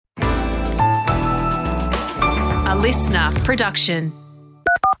A listener production.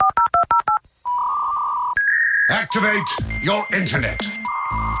 Activate your internet.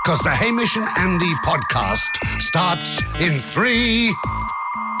 Because the Hamish and Andy podcast starts in 3,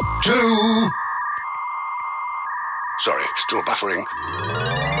 2... Sorry, still buffering.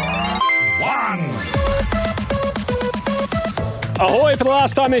 1. Ahoy for the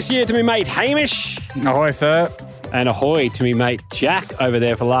last time this year to me mate Hamish. Ahoy, sir. And ahoy to me mate Jack over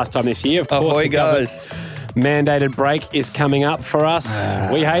there for the last time this year. Of course, ahoy, guys. Mandated break is coming up for us.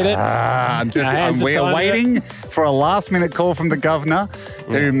 We hate it. We are waiting for a last-minute call from the governor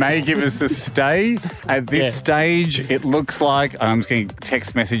who may give us a stay. At this stage, it looks like I'm just getting a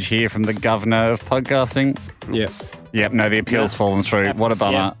text message here from the governor of podcasting. Yep, no, the appeal's fallen through. What a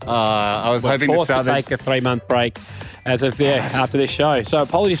bummer. I was hoping to start take a 3-month break as of after this show. So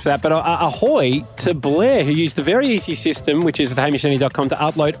apologies for that. But ahoy to Blair, who used the very easy system, which is at hamishandy.com, to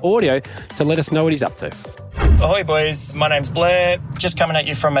upload audio to let us know what he's up to. Ahoy, boys. My name's Blair. Just coming at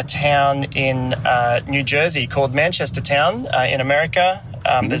you from a town in New Jersey called Manchester Town in America.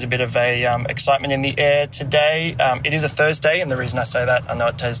 There's a bit of excitement in the air today. It is a Thursday, and the reason I say that, I know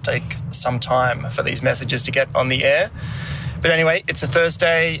it does take some time for these messages to get on the air. But anyway, it's a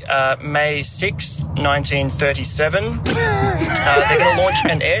Thursday, May 6th, 1937. They're going to launch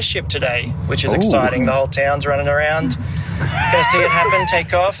an airship today, which is exciting. The whole town's running around. Going to see it happen,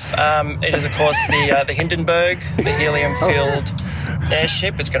 take off. It is, of course, the Hindenburg, the helium-filled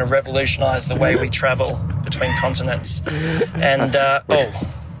airship. It's going to revolutionise the way we travel between continents. And,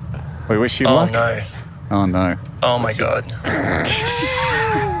 we wish you luck. Oh, no. Oh, no. Oh, my God.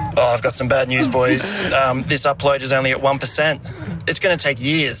 I've got some bad news, boys. This upload is only at 1%. It's going to take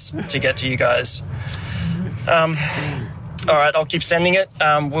years to get to you guys. All right, I'll keep sending it.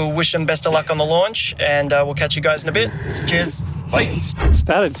 We'll wish them best of luck on the launch, and we'll catch you guys in a bit. Cheers. Wait, he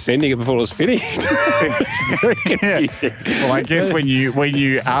started sending it before it was finished. It's very confusing. Well, I guess when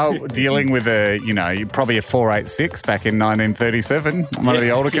you are dealing with probably a 486 back in 1937, one of the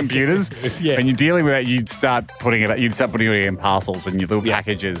older computers, when you're dealing with that, you'd start putting it in parcels when you little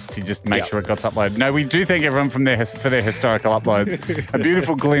packages to just make sure it got uploaded. No, we do thank everyone for their historical uploads. A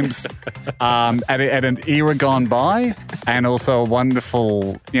beautiful glimpse at an era gone by, and also a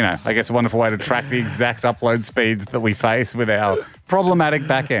wonderful, a wonderful way to track the exact upload speeds that we face with our problematic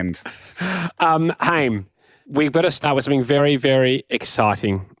back end. Haim, we've got to start with something very, very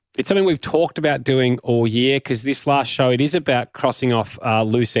exciting. It's something we've talked about doing all year because this last show, it is about crossing off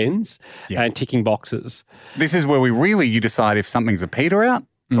loose ends and ticking boxes. This is where you decide if something's a peter out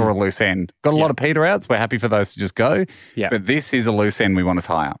or a loose end. Got a lot of peter outs. We're happy for those to just go. But this is a loose end we want to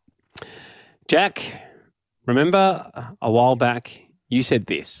tie up. Jack, remember a while back you said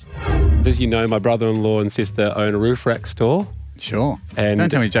this. As you know, my brother-in-law and sister own a roof rack store. Sure. And don't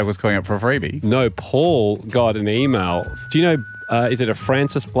tell me Jack was calling up for a freebie. No, Paul got an email. Do you know, is it a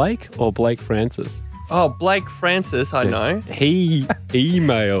Francis Blake or Blake Francis? Oh, Blake Francis, I know. He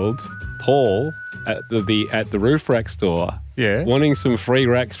emailed Paul at the roof rack store wanting some free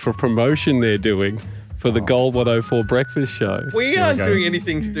racks for promotion they're doing for the Gold 104 breakfast show. We aren't doing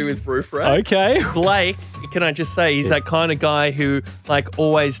anything to do with roof rack. Okay. Blake, can I just say, he's that kind of guy who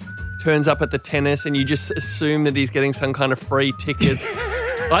always turns up at the tennis and you just assume that he's getting some kind of free tickets.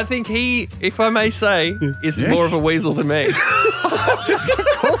 I think he, if I may say, is more of a weasel than me. Of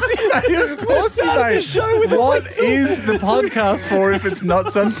course he knows. What is the podcast for if it's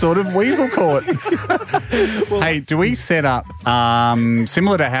not some sort of weasel court? Hey, do we set up,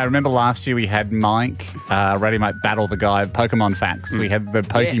 similar to how, remember last year we had Mike, Radio Mike, battle the guy, Pokemon Facts. We had the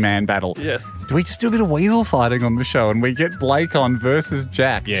Pokemon battle. Yes. Do we just do a bit of weasel fighting on the show and we get Blake on versus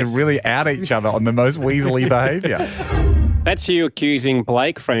Jack to really out each other on the most weaselly behaviour? That's you accusing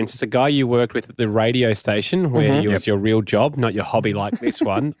Blake Francis, a guy you worked with at the radio station where it was your real job, not your hobby like this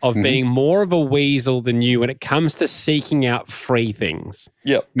one, of being more of a weasel than you when it comes to seeking out free things.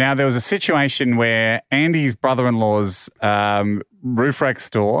 Yep. Now, there was a situation where Andy's brother-in-law's roof rack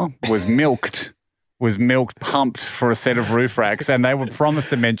store was pumped for a set of roof racks, and they were promised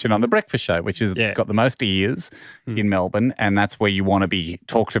to mention on the breakfast show, which has got the most ears in Melbourne, and that's where you want to be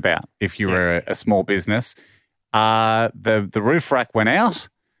talked about if you were a small business. The roof rack went out,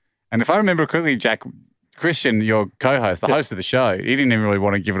 and if I remember correctly, Jack, Christian, your co-host, the host of the show, he didn't even really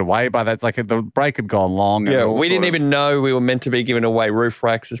want to give it away, but that's the break had gone long. Yeah, we didn't even know we were meant to be giving away roof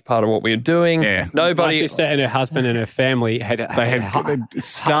racks as part of what we were doing. Yeah. My sister and her husband and her family had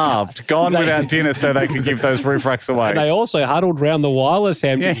starved, gone without dinner so they could give those roof racks away. And they also huddled round the wireless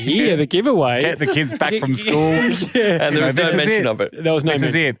ham to hear the giveaway. Get the kids back from school. And there was no mention of it. There was no This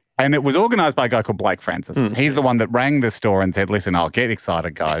is it. And it was organised by a guy called Blake Francis. He's the one that rang the store and said, "Listen, I'll get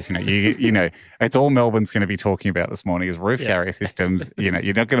excited, guys. You know, it's all Melbourne's going to be talking about this morning is roof carrier systems. You know,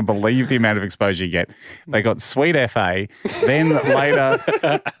 you're not going to believe the amount of exposure you get." They got Sweet FA. Then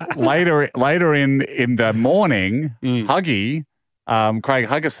later in the morning, Huggy, Craig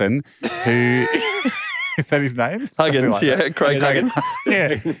Huggerson, who is that his name? Huggins, Like Craig Huggins.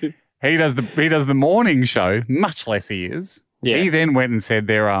 Yeah. He does the morning show, much less he is. Yeah. He then went and said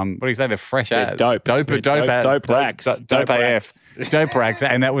they're what do you say? They're fresh as dope. dope Racks. dope AF, dope racks,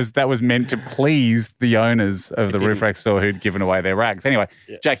 and that was meant to please the owners of the roof rack store who'd given away their racks. Anyway,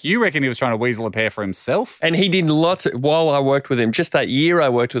 Jack, you reckon he was trying to weasel a pair for himself? And he did while I worked with him, just that year I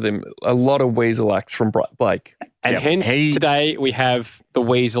worked with him, a lot of weasel acts from Blake. And hence today we have the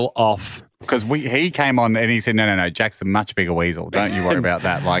weasel off. Because he came on and he said, no, Jack's the much bigger weasel. Don't you worry about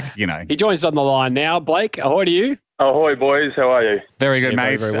that. Like, you know. He joins us on the line now. Blake, ahoy to you. Ahoy, boys. How are you? Very good,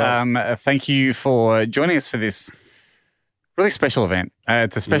 mate. Very well. Thank you for joining us for this really special event.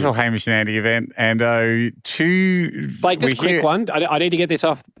 It's a special Hamish and Andy event. And Blake, just a quick one. I need to get this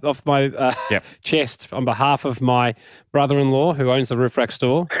off my chest on behalf of my brother-in-law who owns the roof rack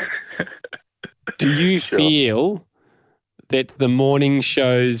store. Do you feel that the morning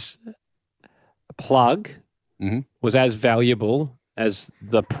show's plug was as valuable as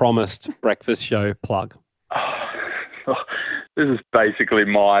the promised breakfast show plug? This is basically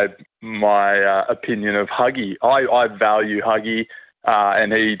my opinion of Huggy. I value Huggy,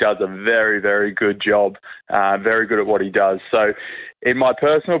 and he does a very, very good job, very good at what he does. So in my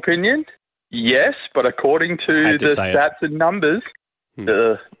personal opinion, yes, but according to the stats and numbers,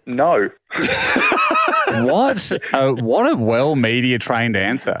 no. What a well media trained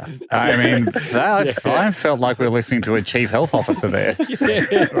answer. I mean, I felt like we were listening to a chief health officer there. Yeah,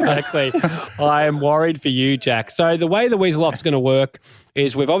 exactly. I am worried for you, Jack. So the way the weasel off is going to work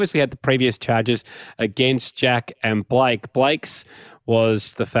is we've obviously had the previous charges against Jack and Blake. Blake's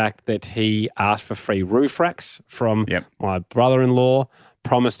was the fact that he asked for free roof racks from my brother-in-law,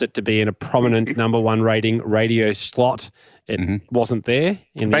 promised it to be in a prominent number one rating radio slot. It wasn't there.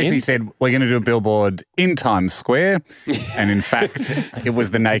 Basically said, we're going to do a billboard in Times Square. And in fact, it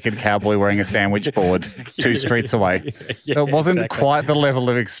was the naked cowboy wearing a sandwich board 2 streets away. It wasn't quite the level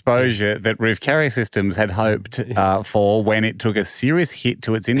of exposure that Roof Carrier Systems had hoped for when it took a serious hit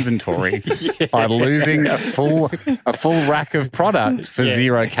to its inventory by losing a full rack of product for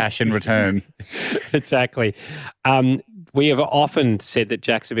zero cash in return. Exactly. We have often said that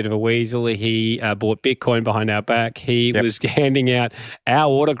Jack's a bit of a weasel. He bought Bitcoin behind our back. He was handing out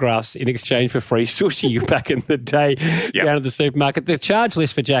our autographs in exchange for free sushi back in the day down at the supermarket. The charge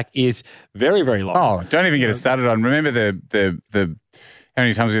list for Jack is very, very long. Oh, don't even get us started on. Remember the how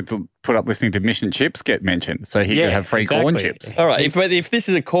many times we have to put up listening to Mission Chips get mentioned so he could have free corn chips. All right, if this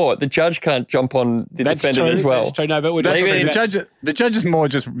is a court, the judge can't jump on the defendant as well. That's true. No, but the judge is more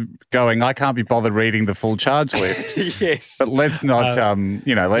just going, I can't be bothered reading the full charge list. Yes. But let's not,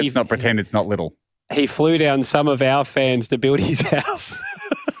 let's not pretend it's not little. He flew down some of our fans to build his house.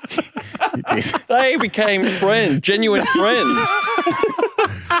 He did. They became friends, genuine friends.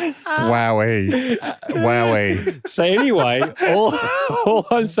 Wowee. So anyway, all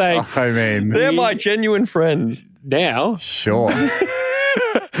I'm saying, they're my genuine friends now. Sure.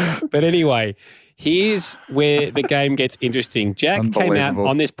 But anyway, here's where the game gets interesting. Jack came out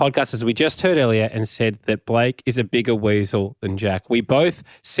on this podcast, as we just heard earlier, and said that Blake is a bigger weasel than Jack. We both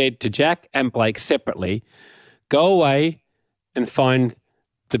said to Jack and Blake separately, go away and find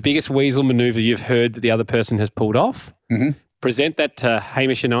the biggest weasel maneuver you've heard that the other person has pulled off. Present that to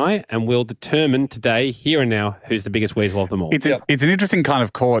Hamish and I, and we'll determine today, here and now, who's the biggest weasel of them all. It's an interesting kind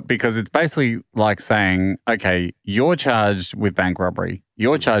of court because it's basically like saying, okay, you're charged with bank robbery.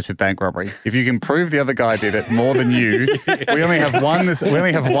 You're charged with bank robbery. If you can prove the other guy did it more than you, we only have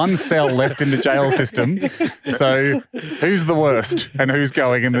one cell left in the jail system. So who's the worst and who's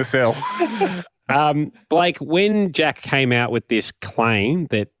going in the cell? Blake, when Jack came out with this claim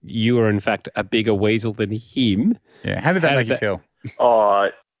that you were in fact a bigger weasel than him, how did that make you feel? Oh,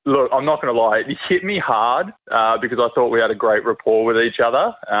 look, I'm not going to lie. It hit me hard because I thought we had a great rapport with each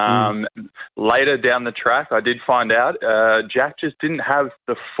other. Later down the track, I did find out Jack just didn't have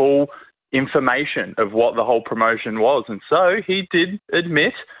the full information of what the whole promotion was. And so he did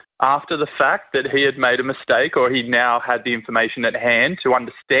admit after the fact that he had made a mistake, or he now had the information at hand to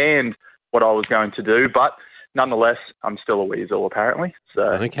understand what I was going to do. But nonetheless, I'm still a weasel, apparently. So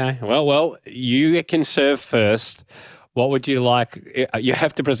okay. Well, you can serve first. What would you like? You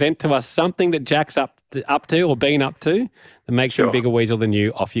have to present to us something that Jack's up to or been up to that makes him a bigger weasel than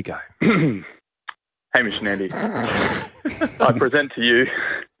you. Off you go. Hamish and Andy, I present to you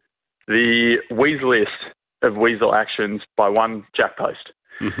the weaseliest of weasel actions by one Jack Post.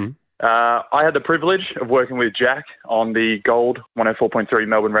 Mm-hmm. I had the privilege of working with Jack on the Gold 104.3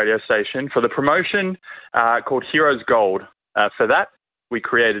 Melbourne radio station for the promotion called Heroes Gold. For that, we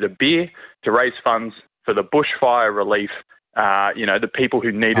created a beer to raise funds for the bushfire relief, the people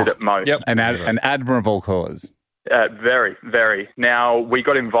who needed it most. Yep. An admirable cause. Very, very. Now, we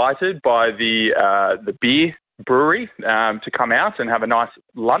got invited by the beer brewery to come out and have a nice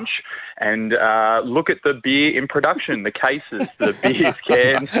lunch and look at the beer in production, the cases, the beer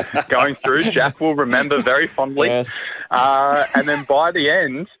cans going through. Jack will remember very fondly. Yes. And then by the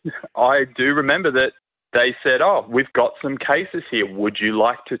end, I do remember that they said, "Oh, we've got some cases here. Would you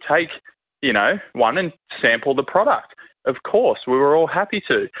like to take, one and sample the product?" Of course, we were all happy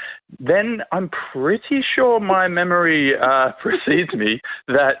to. Then I'm pretty sure my memory precedes me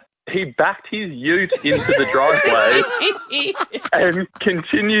that he backed his ute into the driveway and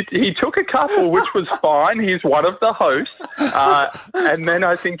continued. He took a couple, which was fine. He's one of the hosts. And then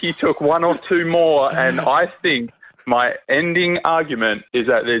I think he took one or two more. And I think my ending argument is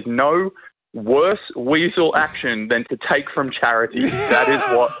that there's no worse weasel action than to take from charity. That is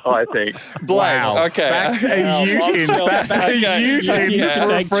what I think. Wow. Okay. Back a ute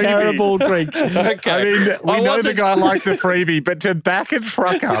for a charitable drink. Okay. I mean, we know the guy likes a freebie, but to back a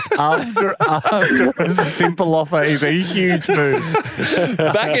truck up after a simple offer is a huge move.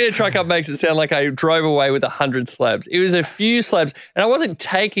 Backing a truck up makes it sound like I drove away with 100 slabs. It was a few slabs, and I wasn't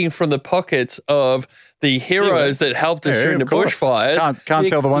taking from the pockets of the heroes that helped us during the bushfires. Can't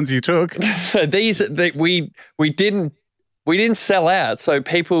tell the ones you took. We didn't sell out, so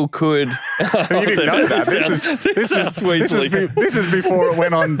people could. You didn't know that. This is before it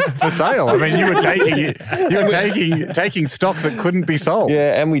went on for sale. I mean, you were taking stock that couldn't be sold.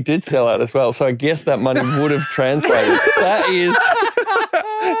 Yeah, and we did sell out as well. So I guess that money would have translated. That is.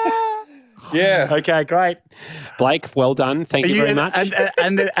 Yeah. Okay, great. Blake, well done. Thank you very much.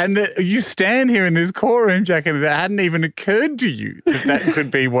 And you stand here in this courtroom, Jack, and it hadn't even occurred to you that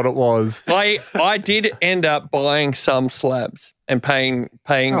could be what it was. I did end up buying some slabs and paying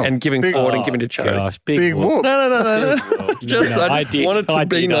and giving forward and giving to charity. Gosh, big No. whoop. I just wanted to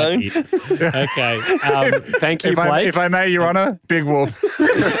be known. Okay. Thank you, Blake. If I may, Your Honour, big whoop.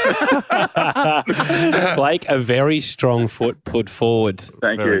 Blake, a very strong foot put forward.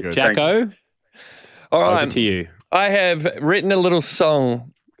 Thank you. good. Jacko, All right. over to you. I have written a little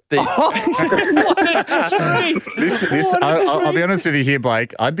song. What a treat. I'll be honest with you here,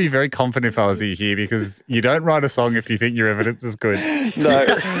 Blake. I'd be very confident if I was you here because you don't write a song if you think your evidence is good.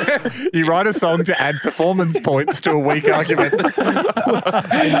 No. You write a song to add performance points to a weak argument. In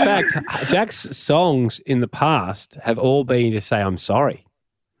fact, Jack's songs in the past have all been to say, I'm sorry.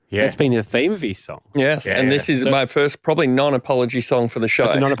 Yeah. That's been the theme of his song. Yes, Yeah, and yeah. this is my first probably non-apology song for the show.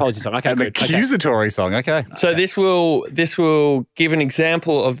 It's a non-apology song. Okay, An good. accusatory song, okay. So this will give an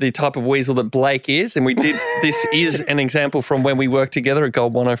example of the type of weasel that Blake is, and this is an example from when we worked together at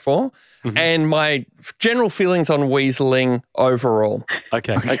Gold 104, and my general feelings on weaseling overall.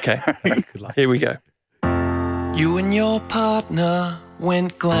 Okay. Good luck. Here we go. You and your partner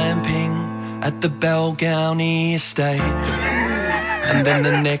went glamping at the Balgownie estate. And then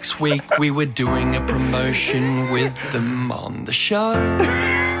the next week we were doing a promotion with them on the show.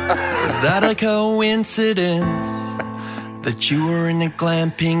 Was that a coincidence that you were in a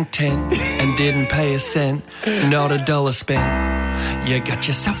glamping tent and didn't pay a cent, not $1 spent? You got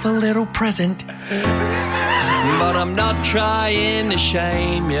yourself a little present. But I'm not trying to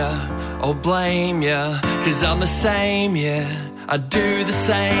shame ya or blame ya, 'cause I'm the same, yeah. I do the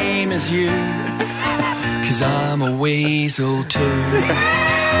same as you. 'Cause I'm a weasel too.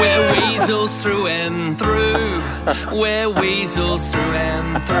 We're weasels through and through. We're weasels through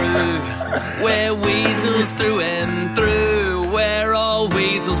and through. We're weasels through and through. We're all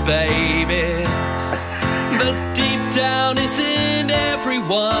weasels, baby. But deep down, isn't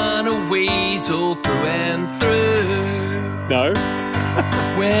everyone a weasel through and through? No.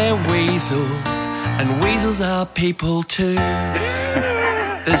 We're weasels, and weasels are people too.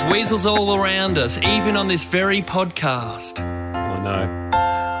 There's weasels all around us, even on this very podcast. Oh, no.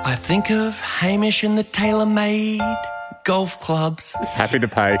 I think of Hamish and the tailor-made golf clubs. Happy to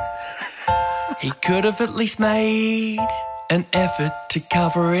pay. He could have at least made an effort to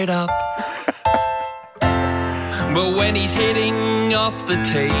cover it up. But when he's hitting off the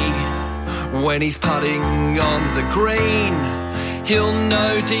tee, when he's putting on the green, he'll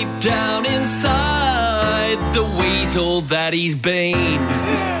know deep down inside the weasel that he's been.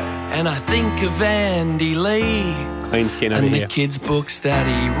 And I think of Andy Lee Clean skin over and here. the kids' books that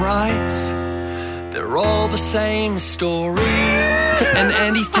he writes. They're all the same story. and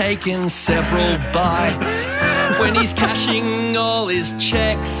Andy's taken several bites when he's cashing all his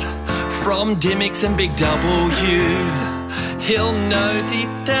checks from Dimmicks and Big W. He'll know deep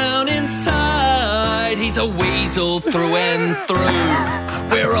down inside he's a weasel through and through.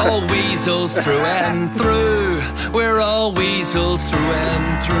 We're all weasels through and through. We're all weasels through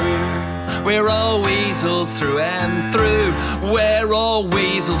and through. We're all weasels through and through. We're all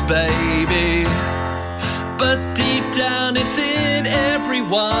weasels, baby. But deep down isn't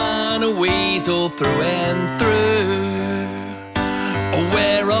everyone a weasel through and through?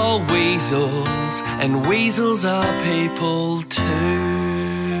 We're all weasels, and weasels are people too.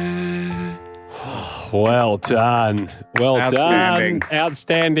 Well done. Well Outstanding. done.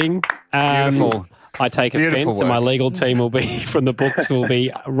 Outstanding. Beautiful. I take Beautiful offence, and my work. legal team will be from the books will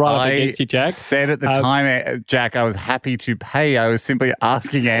be right up against you, Jack. Said at the time, Jack, I was happy to pay. I was simply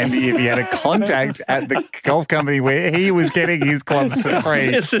asking Andy if he had a contact at the golf company where he was getting his clubs for free.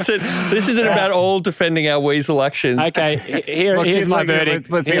 This isn't about all defending our weasel actions. Okay, here's my verdict.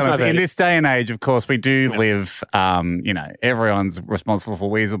 Let's be Here's my honest. In verdict. this day and age, of course, we do live, everyone's responsible for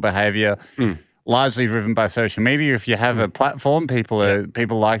weasel behaviour. Largely driven by social media. If you have a platform, people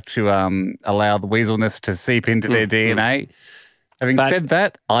like to allow the weaselness to seep into their DNA. Having said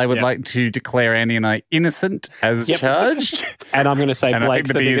that, I would like to declare Andy and I innocent as charged. And I'm going to say And I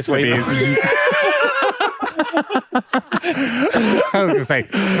Blake's think the biggest weasel. I was going to say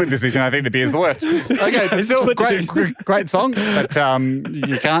split decision. I think the beer's the worst. Okay, still great song, but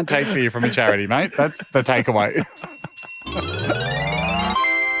you can't take beer from a charity, mate. That's the takeaway.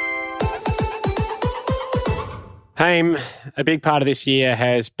 Haim, a big part of this year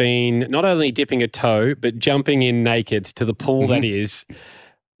has been not only dipping a toe, but jumping in naked to the pool that is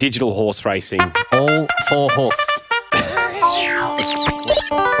digital horse racing. All four hoofs.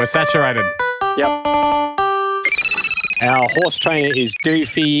 We're saturated. Yep. Our horse trainer is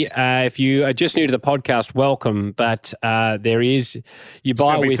Doofy. If you are just new to the podcast, welcome. But there is, you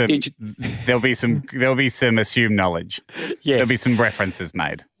buy with There'll be some assumed knowledge. Yes. There'll be some references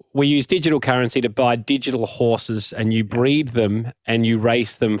made. We use digital currency to buy digital horses, and you breed them and you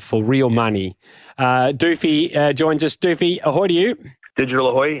race them for real money. Doofy joins us. Doofy, ahoy to you. Digital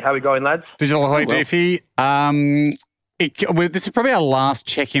ahoy. How are we going, lads? Digital ahoy, Doofy. This is probably our last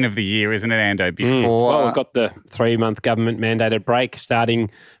check-in of the year, isn't it, Ando? Before Well, we've got the 3-month government-mandated break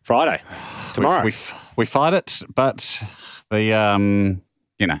starting Friday, tomorrow. We fight it, but the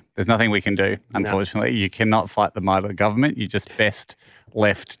there's nothing we can do, unfortunately. No. You cannot fight the might of the government. You're just best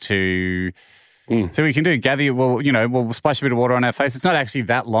left to... So we can do we'll splash a bit of water on our face. It's not actually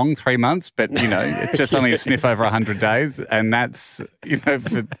that long, 3 months, but, it's just only a sniff over 100 days. And that's,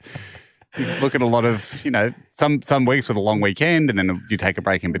 look at a lot of, some weeks with a long weekend and then you take a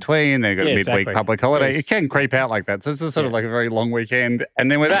break in between, then you've got a midweek public holiday. Yes. It can creep out like that. So it's just sort of like a very long weekend and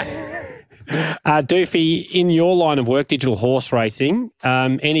then we're back. Doofy, in your line of work, digital horse racing,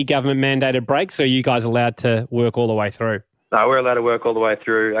 any government-mandated breaks, or are you guys allowed to work all the way through? No, we're allowed to work all the way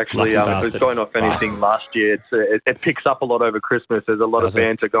through. Actually, if it's going off anything last year, it picks up a lot over Christmas. There's a lot of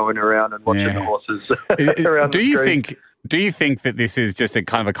banter going around and watching the horses around the street. Do you think that this is just a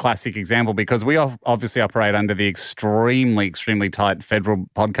kind of a classic example? Because we obviously operate under the extremely, extremely tight federal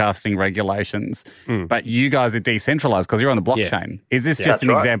podcasting regulations, but you guys are decentralized because you're on the blockchain. Yeah. Is this just an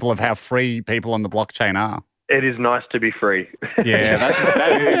example of how free people on the blockchain are? It is nice to be free. Yeah,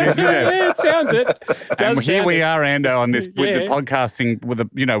 that is, it sounds it. And here we are, Ando, on this with the podcasting. With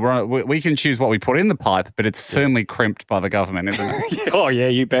we can choose what we put in the pipe, but it's firmly crimped by the government, isn't it? Oh yeah,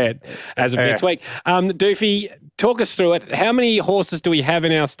 you bet. As of next week, Doofy, talk us through it. How many horses do we have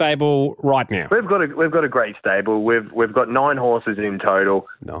in our stable right now? We've got a great stable. We've got 9 horses in total.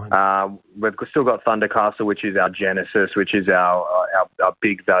 9. We've still got Thundercastle, which is our Genesis, which is our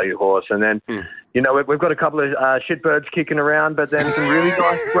big value horse, and then. We've got a couple of shitbirds kicking around, but then some really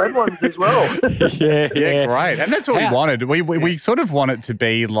nice bred ones as well. Yeah, great. And that's what we wanted. We sort of want it to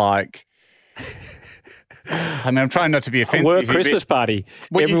be like... I'm trying not to be offensive. A Christmas party.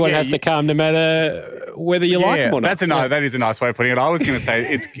 Everyone has to come no matter whether you like them or not. That is a nice way of putting it. I was going to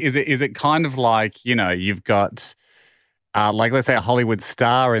say, is it kind of like, you've got... let's say a Hollywood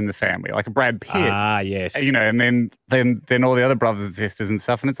star in the family, like a Brad Pitt. Ah, yes. And then all the other brothers and sisters and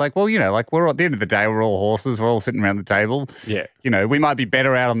stuff. And it's like, well, we're at the end of the day, we're all horses. We're all sitting around the table. Yeah. We might be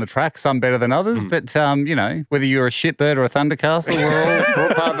better out on the track, some better than others. But, whether you're a shitbird or a Thundercastle, we're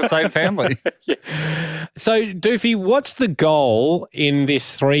all part of the same family. Yeah. So, Doofy, what's the goal in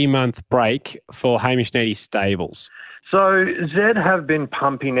this 3-month break for Hamish Andy stables? So, Zed have been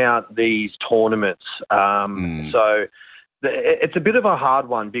pumping out these tournaments. So... It's a bit of a hard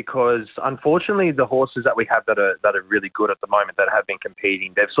one because, unfortunately, the horses that we have that are really good at the moment that have been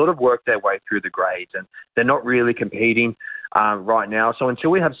competing, they've sort of worked their way through the grades and they're not really competing right now. So until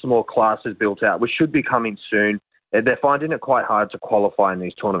we have some more classes built out, which should be coming soon, they're finding it quite hard to qualify in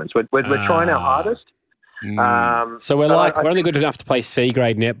these tournaments. We're trying our hardest. So we're only good enough to play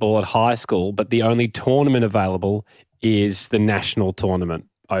C-grade netball at high school, but the only tournament available is the national tournament.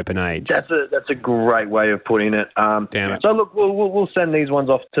 Open age. That's a great way of putting it. Damn it. So look, we'll send these ones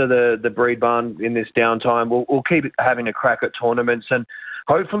off to the breed barn in this downtime. We'll keep having a crack at tournaments, and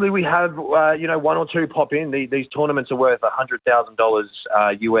hopefully we have one or two pop in. These tournaments are worth $100,000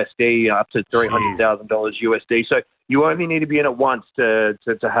 USD up to $300,000 USD. So you only need to be in it once to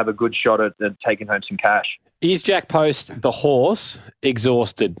have a good shot at taking home some cash. Is Jack Post, the horse,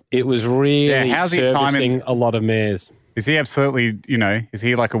 exhausted? It was really servicing a lot of mares. Is he absolutely, is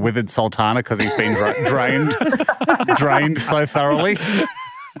he like a withered sultana because he's been drained so thoroughly?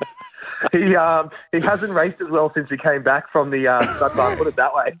 He hasn't raced as well since he came back from the stud barn, put it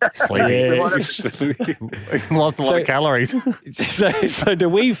that way. He lost a lot of calories. So do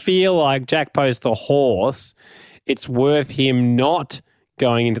we feel like Jack Post, the horse, it's worth him not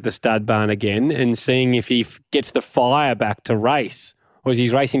going into the stud barn again and seeing if he gets the fire back to race? Or is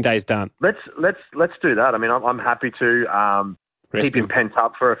his racing days done? Let's do that. I mean, I'm happy to keep him pent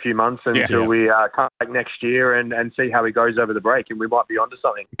up for a few months until we come back next year and see how he goes over the break, and we might be onto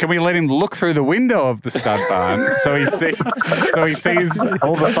something. Can we let him look through the window of the stud barn so he sees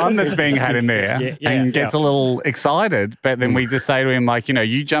all the fun that's being had in there and gets a little excited? But then we just say to him, like,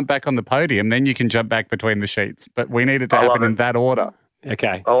 you jump back on the podium, then you can jump back between the sheets. But we need it to happen in that order.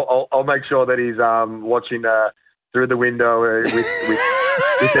 Okay. I'll make sure that he's watching through the window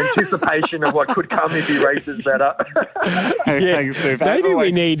with anticipation of what could come if he races better. Maybe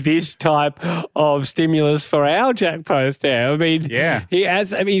we need this type of stimulus for our Jack Post now. I mean,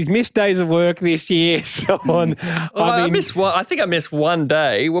 he's missed days of work this year, so on. I think I missed one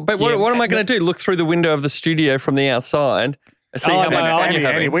day. But what am I going to do? Look through the window of the studio from the outside? See how much fun you're having.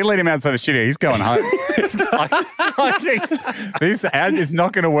 Andy, we let him outside the studio. He's going home. This ad is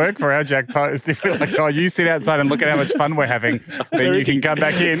not going to work for our Jack Post. If you're like, you sit outside and look at how much fun we're having, then you can come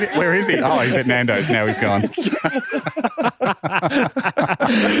back in. Where is he? Oh, he's at Nando's. Now he's gone.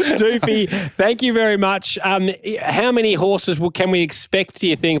 Doofy, thank you very much. How many horses can we expect, do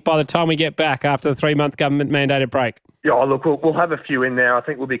you think, by the time we get back after the 3-month government-mandated break? Yeah, look, we'll have a few in there. I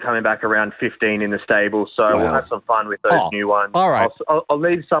think we'll be coming back around 15 in the stable, so we'll have some fun with those new ones. All right. I'll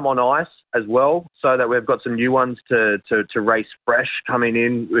leave some on ice as well, so that we've got some new ones to race fresh coming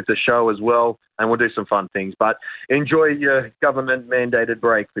in with the show as well, and we'll do some fun things. But enjoy your government-mandated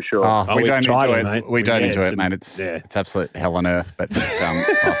break for sure. We don't enjoy it, mate. We don't enjoy it, mate. It's absolute hell on earth. But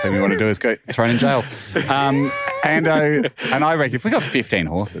last thing we want to do is get thrown in jail. And I reckon if we got 15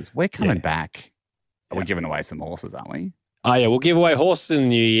 horses, we're coming back. We're giving away some horses, aren't we? Oh, yeah, we'll give away horses in the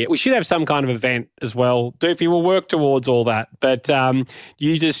new year. We should have some kind of event as well. Doofy, we'll work towards all that. But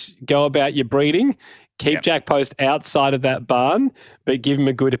you just go about your breeding, keep Jack Post outside of that barn, but give him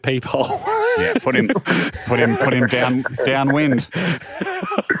a good peephole. Yeah, put him downwind.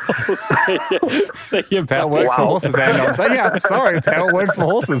 We'll see you. That's how it works for horses, Andy. I'm sorry, it's how it works for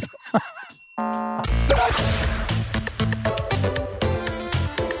horses.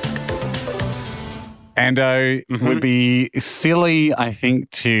 And would be silly, I think,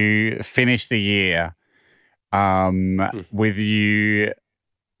 to finish the year with you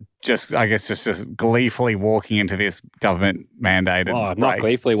just gleefully walking into this government-mandated break. I'm not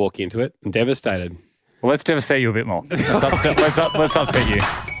gleefully walking into it. I'm devastated. Well, let's devastate you a bit more. Let's upset you.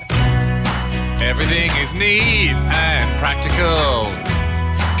 Everything is neat and practical,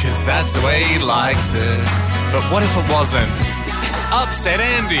 'cause that's the way he likes it. But what if it wasn't? Upset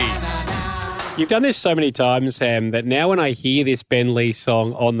Andy. You've done this so many times, Sam, that now when I hear this Ben Lee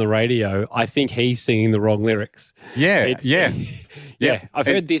song on the radio, I think he's singing the wrong lyrics. Yeah. I've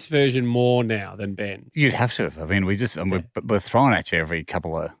heard this version more now than Ben. You'd have to have. I mean, we're throwing at you every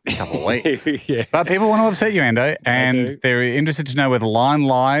couple of weeks. But people want to upset you, Ando, and they're interested to know where the line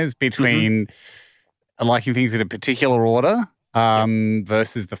lies between liking things in a particular order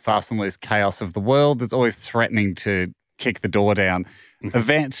versus the fast and loose chaos of the world that's always threatening to kick the door down.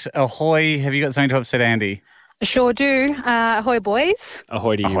 Yvette, ahoy. Have you got something to upset Andy? Sure do. Ahoy, boys.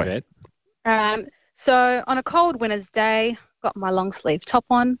 Ahoy to you, Yvette. So on a cold winter's day, got my long sleeve top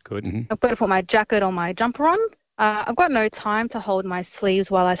on. Good. I've got to put my jacket or my jumper on. I've got no time to hold my sleeves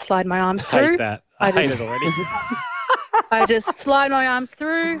while I slide my arms through. I hate that. I hate it already. I just slide my arms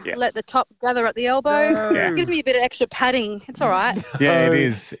through, let the top gather at the elbow. Yeah. It gives me a bit of extra padding. It's all right. Yeah, it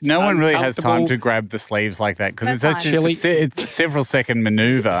is. No one really has time uncomfortable. to grab the sleeves like that because it's No actually it's a several second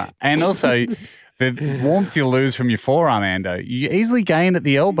maneuver. And also, the warmth you lose from your forearm, Ando, you easily gain at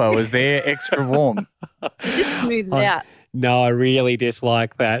the elbow as they're extra warm. It just smooths out. No, I really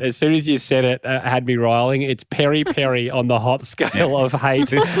dislike that. As soon as you said it, had me riling. It's peri on the hot scale of hate.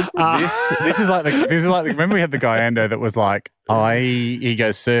 This is like remember we had the guy Ando that was like, he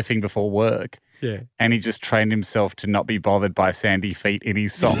goes surfing before work. Yeah. And he just trained himself to not be bothered by sandy feet in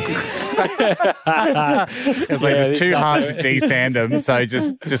his socks. It's like it's too hard to desand them, so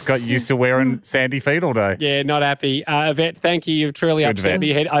just got used to wearing sandy feet all day. Yeah, not happy. Yvette, thank you. You've truly upset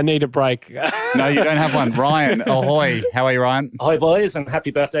me. I need a break. No, you don't have one. Ryan, ahoy. How are you, Ryan? Hi, boys, and happy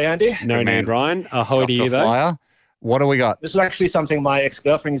birthday, Andy. No need, Ryan. Ahoy to you, though. Flyer. What do we got? This is actually something my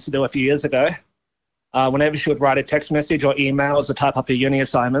ex-girlfriend used to do a few years ago. Whenever she would write a text message or emails or type up her uni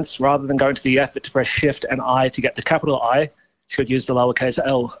assignments, rather than going to the effort to press Shift and I to get the capital I, she would use the lowercase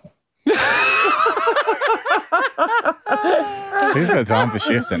L. Who's got time for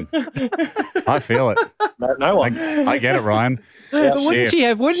shifting? I feel it. No one. I get it, Ryan. Yeah. Wouldn't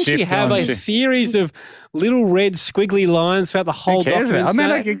she have a series of little red squiggly lines throughout the whole document? I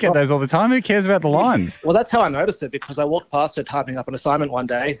mean, I can get those all the time. Who cares about the lines? Well, that's how I noticed it, because I walked past her typing up an assignment one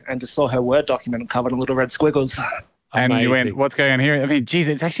day and just saw her Word document covered in little red squiggles. And you went, what's going on here? I mean, geez,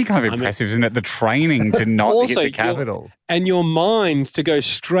 it's actually kind of impressive, isn't it? The training to not hit the capital. And your mind to go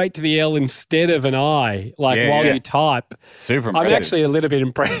straight to the L instead of an I, while you type. Super impressive. I'm actually a little bit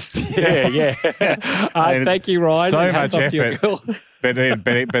impressed. Yeah. Thank you, Ryan. So much effort. But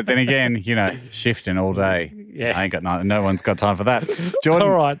then again, shifting all day. Yeah. I ain't got no one's got time for that. Jordan.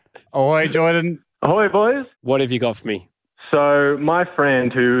 All right. Ahoy, Jordan. Ahoy, boys. What have you got for me? So my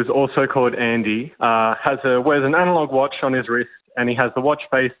friend, who's also called Andy, wears an analog watch on his wrist, and he has the watch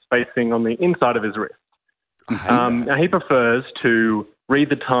face facing on the inside of his wrist. Now he prefers to read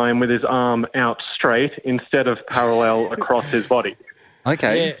the time with his arm out straight instead of parallel across his body.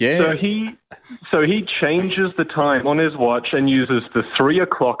 Okay, yeah. So he changes the time on his watch and uses the 3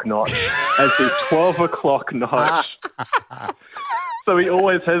 o'clock notch as his 12 o'clock notch. So he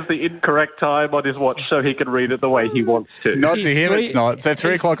always has the incorrect time on his watch so he can read it the way he wants to. Not to him, it's not. So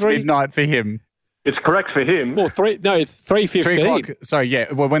 3 o'clock's midnight for him. It's correct for him. Well, 3:15. 3 o'clock. Sorry,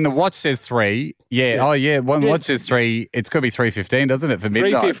 yeah. Well, when the watch says 3, when watch says 3, it's got to be 3:15, doesn't it, for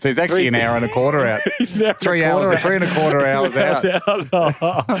midnight? So he's actually an hour and a quarter out. 3 hours, 3 and a quarter hours out.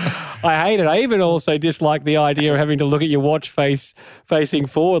 I hate it. I even also dislike the idea of having to look at your watch facing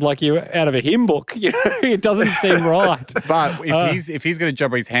forward like you're out of a hymn book. It doesn't seem right. But if he's going to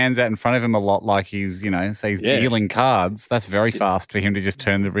jabber his hands out in front of him a lot, like he's, say he's dealing cards, that's very fast for him to just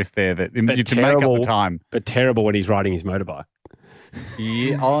turn the wrist there to make up the time. But terrible when he's riding his motorbike.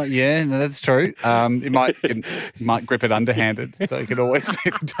 Yeah, no, that's true. He might grip it underhanded, so he can always see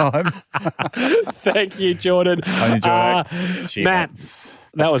the time. Thank you, Jordan. Matt,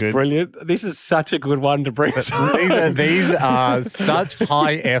 that was brilliant. This is such a good one to bring. These are such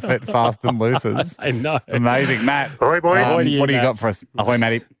high effort fast and looses. I know. Amazing, Matt. Ahoy, boys. What do you got for us? Ahoy,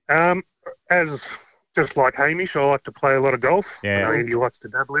 Matty. Just like Hamish, I like to play a lot of golf. Yeah. I know Andy likes to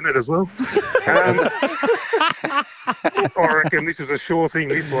dabble in it as well. I reckon this is a sure thing,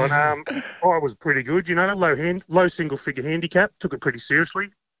 this one. I was pretty good, low single-figure handicap, took it pretty seriously.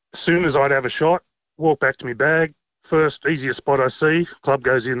 As soon as I'd have a shot, walk back to my bag, first easiest spot I see, club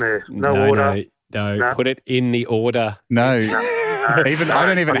goes in there. No order. No, put it in the order. No. I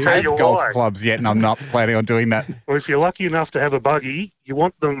don't even have golf clubs yet, and I'm not planning on doing that. Well, if you're lucky enough to have a buggy, you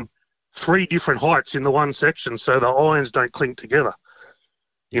want them 3 different heights in the one section so the irons don't clink together.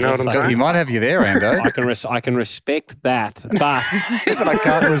 You know what I'm saying? He might have you there, Ando. I can respect that, but but I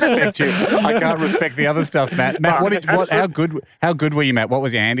can't respect you. I can't respect the other stuff, Matt. Matt, how good were you, Matt? What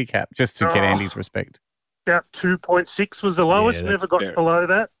was your handicap, just to get Andy's respect? About 2.6 was the lowest. Never got below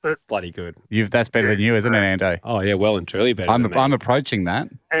that, but bloody good. That's better than you, isn't it, Ando? Oh yeah, well and truly better. I'm approaching that.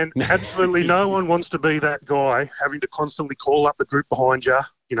 And absolutely no one wants to be that guy having to constantly call up the group behind you.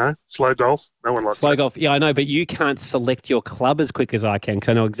 Slow golf. No one likes slow golf. Yeah, I know, but you can't select your club as quick as I can because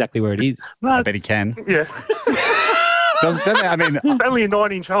I know exactly where it is. I bet he can. Yeah. It's only a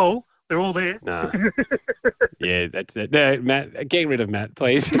 9-inch hole. They're all there. No. Yeah, that's it. No, Matt, get rid of Matt,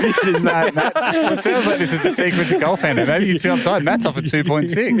 please. Matt. It sounds like this is the secret to golf, Andy. Maybe you're too uptight. Matt's off at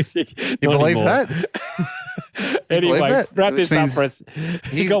 2.6. You believe that? Anyway, wrap this up for us.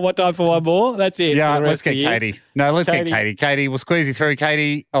 You got what time for one more? That's it. Yeah, let's get Katie. No, let's get Katie. Katie, we'll squeeze you through.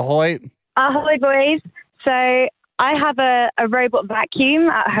 Katie, ahoy. Ahoy, boys. So I have a robot vacuum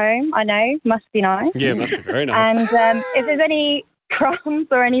at home. I know, must be nice. Yeah, it must be very nice. And if there's any crumbs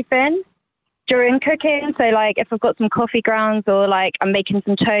or anything during cooking, so like if I've got some coffee grounds or like I'm making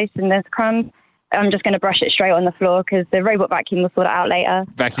some toast and there's crumbs, I'm just going to brush it straight on the floor because the robot vacuum will sort it out later.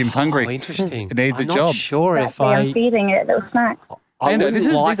 Vacuum's hungry. Oh, interesting. It needs I'm a not job. sure if I'm feeding it little snacks. I know,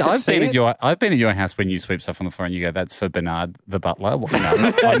 wouldn't like to I've see been it. I've been at your house when you sweep stuff on the floor and you go, "That's for Bernard, the butler."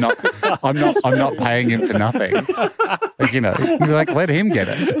 Well, no, I'm not paying him for nothing. Like, you know, you're like, let him get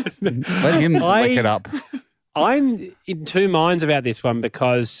it. Let him lick it up. I'm in two minds about this one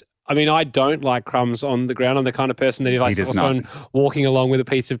because, I mean, I don't like crumbs on the ground. I'm the kind of person that if I saw someone walking along with a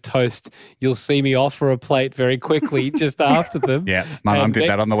piece of toast, you'll see me offer a plate very quickly just after them. Yeah, my mum did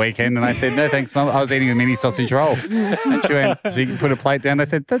that on the weekend and I said, "No, thanks, Mum. I was eating a mini sausage roll." And she went, "So you can put a plate down?" I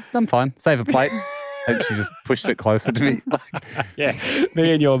said, "I'm fine. Save a plate." And she just pushed it closer to me. Yeah,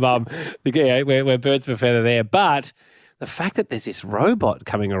 me and your mum, we're birds of a feather there. But the fact that there's this robot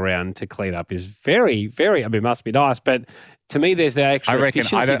coming around to clean up is very, very, I mean, it must be nice, but to me, there's that extra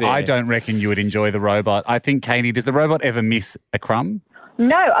efficiency there. I don't reckon you would enjoy the robot. I think, Katie, does the robot ever miss a crumb?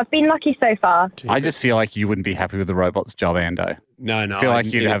 No, I've been lucky so far. I just feel like you wouldn't be happy with the robot's job, Ando. No. I feel like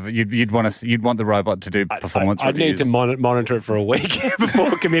you'd want the robot to do performance reviews. I'd need to monitor it for a week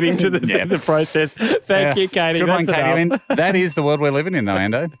before committing to the process. Thank you, Katie. Good one, Katie. I mean, that is the world we're living in, though,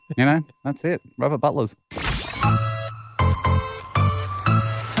 Ando. You know, that's it. Robot butlers.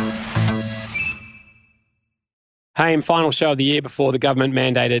 Hey, final show of the year before the government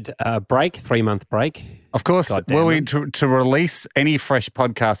mandated break, 3-month break. Of course, were we to release any fresh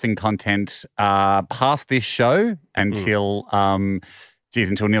podcasting content past this show until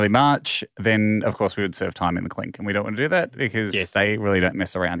until nearly March, then of course we would serve time in the clink, and we don't want to do that because they really don't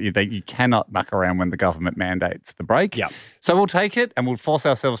mess around. You cannot muck around when the government mandates the break. Yeah. So we'll take it and we'll force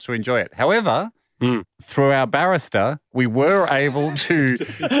ourselves to enjoy it. However, through our barrister, we were able to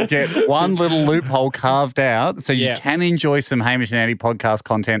get one little loophole carved out so you can enjoy some Hamish and Andy podcast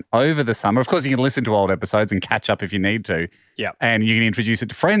content over the summer. Of course, you can listen to old episodes and catch up if you need to. Yeah. And you can introduce it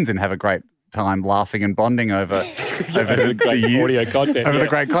to friends and have a great time laughing and bonding over the years. Audio content. Over the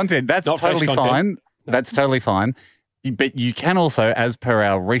great content. That's Not totally fresh content. fine. No. That's totally fine. But you can also, as per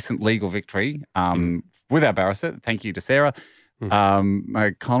our recent legal victory with our barrister, thank you to Sarah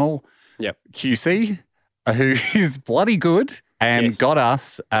Connell, QC, who is bloody good and got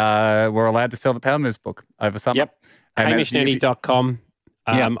us, we're allowed to sell the Power Moves book over summer. Yep. HamishAndy.com.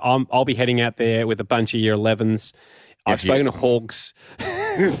 I'll be heading out there with a bunch of year 11s. I've spoken to Hawks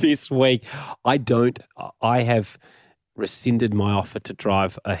this week. I have rescinded my offer to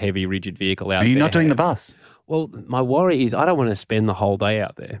drive a heavy, rigid vehicle out there. Are you not doing the bus? Well, my worry is I don't want to spend the whole day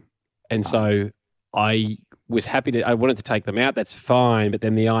out there. And so I was I wanted to take them out. That's fine. But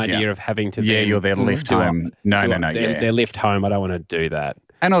then the idea of having to you're there to lift home. They're lift home. I don't want to do that.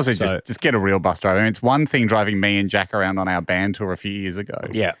 And also just get a real bus driver. I mean, it's one thing driving me and Jack around on our band tour a few years ago.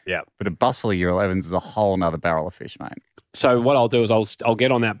 Yeah. But a bus full of year 11s is a whole nother barrel of fish, mate. So what I'll do is I'll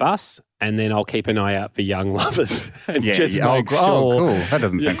get on that bus and then I'll keep an eye out for young lovers. And just make sure. Oh, cool. That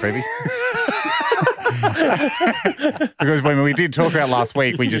doesn't sound creepy. Because when we did talk about last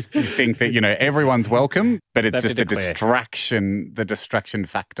week, we just think that, everyone's welcome, but it's just the distraction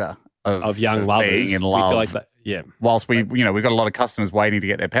factor of young lovers being in love. We feel like that, yeah. Whilst we've got a lot of customers waiting to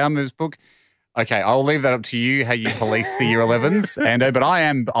get their Power Moves book. Okay, I'll leave that up to you how you police the year 11s, Ando. But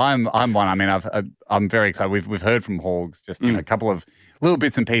I'm one. I mean, I'm very excited. We've heard from Hogs just a couple of little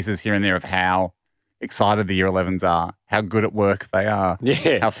bits and pieces here and there of how excited the year 11s are, how good at work they are,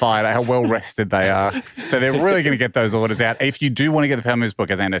 how fired, how well rested they are. So they're really going to get those orders out. If you do want to get the Power Moves book,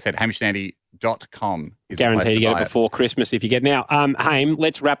 as Ando said, HamishAndy.com is guaranteed the place to get it before Christmas if you get now. Haim,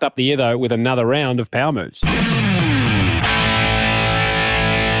 let's wrap up the year though with another round of Power Moves.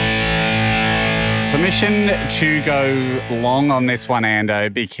 Permission to go long on this one,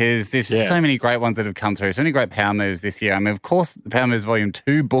 Ando, because there's so many great ones that have come through, so many great Power Moves this year. I mean, of course, the Power Moves Volume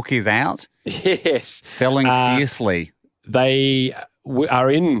 2 book is out. Yes. Selling fiercely. They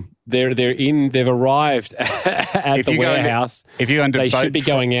are in. They've arrived at the warehouse. If you go into they should be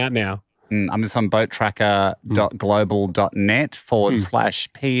going out now. I'm just on boattracker.global.net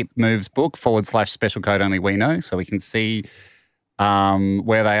 /P Moves book /special code only we know, so we can see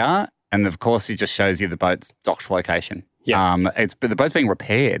where they are. And, of course, it just shows you the boat's docked location. Yeah. But the boat's being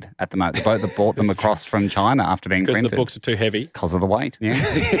repaired at the moment. The boat that brought them across from China after being Because printed. the books are too heavy. Because of the weight, yeah.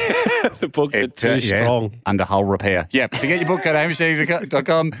 The books are too strong. Under hull repair. Yeah. To get your book, go to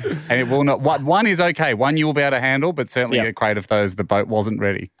hamishandy.com and it will not. One is okay. One you will be able to handle, but certainly a crate of those, the boat wasn't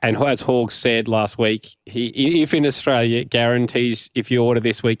ready. And as Hawks said last week, if in Australia, guarantees if you order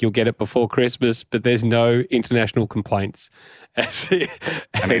this week, you'll get it before Christmas, but there's no international complaints. The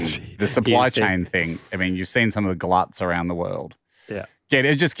supply chain thing. I mean, you've seen some of the gluts around the world. Yeah.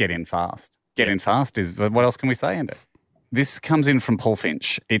 Just get in fast. Get in fast is, what else can we say, Andy? This comes in from Paul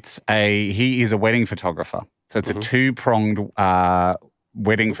Finch. He is a wedding photographer. So it's a two-pronged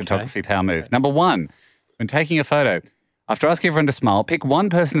wedding photography power move. Number one, when taking a photo, after asking everyone to smile, pick one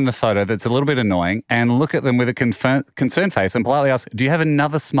person in the photo that's a little bit annoying and look at them with a concerned face and politely ask, do you have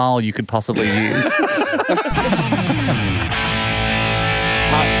another smile you could possibly use?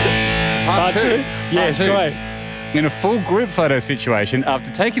 Part two. Yes, great. In a full group photo situation,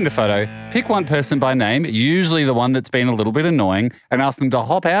 after taking the photo, pick one person by name, usually the one that's been a little bit annoying, and ask them to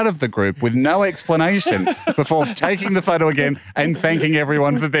hop out of the group with no explanation before taking the photo again and thanking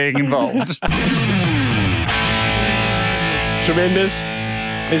everyone for being involved. Tremendous.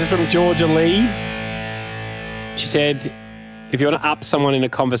 This is from Georgia Lee. She said, if you want to up someone in a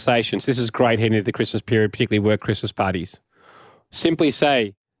conversation, so this is great heading into the Christmas period, particularly work Christmas parties, simply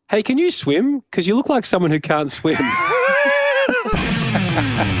say, hey, can you swim? Because you look like someone who can't swim.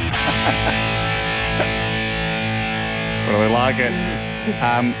 Really like it.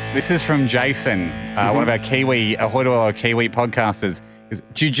 This is from Jason, one of our Ahoy Kiwi podcasters. Is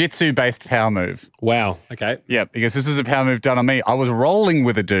jiu-jitsu-based power move. Wow. Okay. Yeah, because this is a power move done on me. I was rolling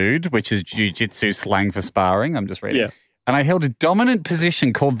with a dude, which is jiu-jitsu slang for sparring. I'm just reading. Yeah. And I held a dominant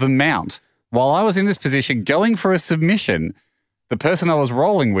position called the mount. While I was in this position going for a submission, the person I was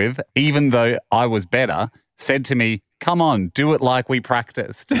rolling with, even though I was better, said to me, come on, do it like we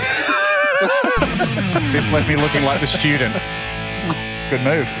practiced. This left me looking like the student. Good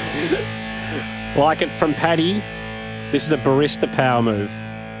move. Like it from Paddy. This is a barista power move.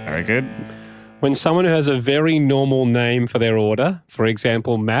 Very good. When someone who has a very normal name for their order, for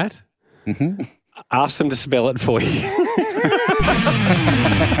example, Matt, ask them to spell it for you.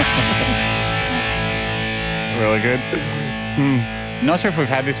 Really good. Not sure if we've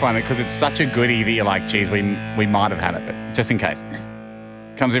had this one because it's such a goodie that you're like, geez, we might have had it, but just in case.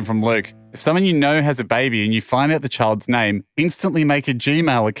 Comes in from Luke. If someone you know has a baby and you find out the child's name, instantly make a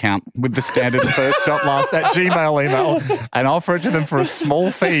Gmail account with the standard first dot last at Gmail email and offer it to them for a small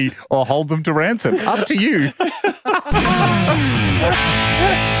fee or hold them to ransom. Up to you.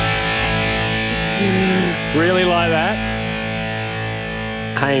 Really like that.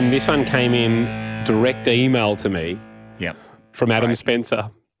 Haim, this one came in direct email to me. Yep. From Adam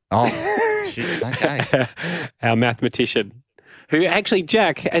Spencer. Oh, jeez, okay. Our mathematician. Who actually,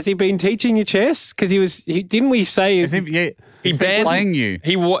 Jack, has he been teaching you chess? Because didn't we say... He's been playing you.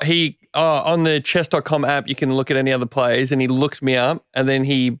 He on the chess.com app, you can look at any other plays, and he looked me up, and then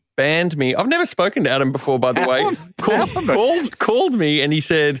he banned me. I've never spoken to Adam before, by the way. Called me, and he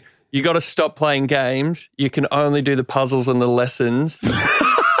said, you got to stop playing games. You can only do the puzzles and the lessons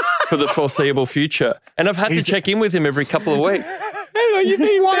for the foreseeable future. And I've had to check in with him every couple of weeks.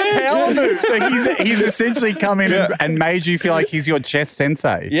 What a power move. So he's essentially come in and made you feel like he's your chess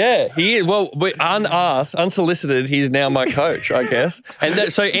sensei. Yeah, he is. Well, unasked, unsolicited, he's now my coach, I guess.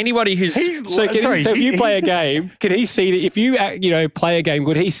 And so anybody who's... So if you play a game, can he see that if you play a game,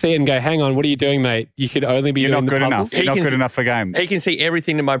 would he see it and go, hang on, what are you doing, mate? You could only be doing the puzzles. Enough. You're not good enough for games. He can see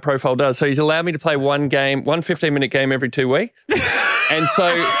everything that my profile does. So he's allowed me to play one 15-minute game every 2 weeks. And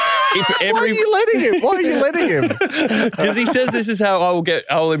so... Why are you letting him? Because he says this is how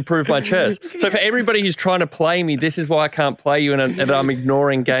I'll improve my chess. So for everybody who's trying to play me, this is why I can't play you and I'm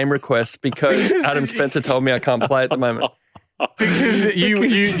ignoring game requests because Adam Spencer told me I can't play at the moment. Because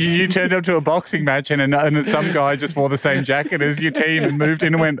you turned up to a boxing match and some guy just wore the same jacket as your team and moved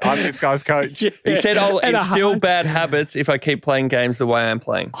in and went, I'm this guy's coach. He said I'll instill bad habits if I keep playing games the way I'm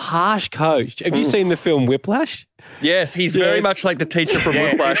playing. Harsh coach. Have you seen the film Whiplash? Yes, he's very much like the teacher from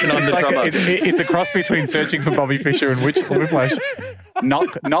Whiplash and I'm the drummer. It's a cross between Searching for Bobby Fischer and Whiplash. Not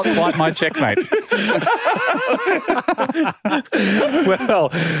quite my checkmate. Well,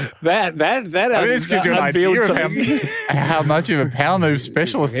 this gives you an idea of how much of a power move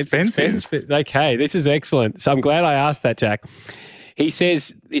specialist Spence is. Okay, this is excellent. So I'm glad I asked that, Jack. He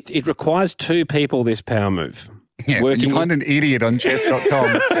says it requires two people, this power move. Yeah, you find an idiot on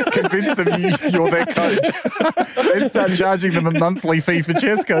chess.com, convince them you're their coach, then start charging them a monthly fee for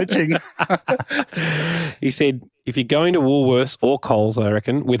chess coaching. He said, if you're going to Woolworths or Coles, I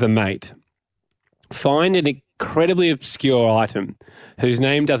reckon, with a mate, Find an incredibly obscure item whose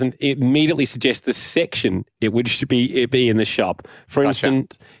name doesn't immediately suggest the section it would be in the shop. For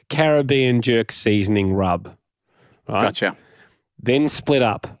instance, Caribbean jerk seasoning rub. Right? Gotcha. Then split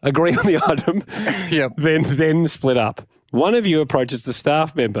up. Agree on the item. Yep. Then split up. One of you approaches the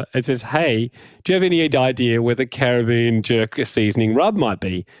staff member and says, "Hey, do you have any idea where the Caribbean jerk seasoning rub might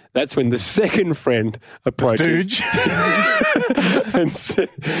be?" That's when the second friend approaches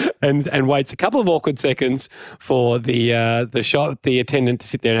and waits a couple of awkward seconds for the attendant to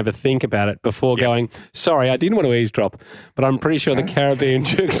sit there and have a think about it before going, "Sorry, I didn't want to eavesdrop, but I'm pretty sure the Caribbean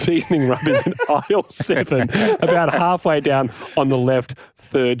jerk seasoning rub is in aisle 7, about halfway down on the left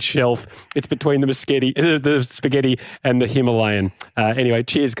third shelf. It's between the spaghetti and the Himalayan." Anyway,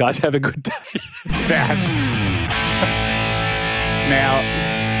 cheers, guys. Have a good day. Now,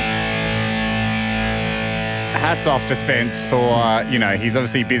 hats off to Spence for, he's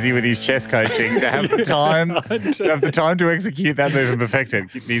obviously busy with his chess coaching to have the time to execute that move and perfect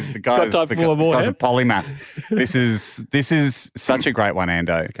it. The guy's a polymath. This is such a great one,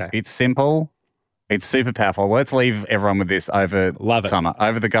 Ando. Okay. It's simple. It's super powerful. Let's leave everyone with this over summer,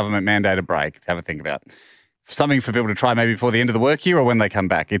 over the government mandated break to have a think about. Something for people to try maybe before the end of the work year or when they come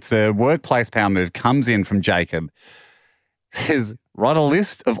back. It's a workplace power move, comes in from Jacob. Says, write a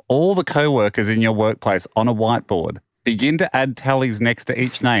list of all the co-workers in your workplace on a whiteboard. Begin to add tallies next to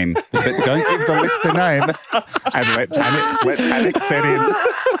each name, but don't give the list a name and let panic set in.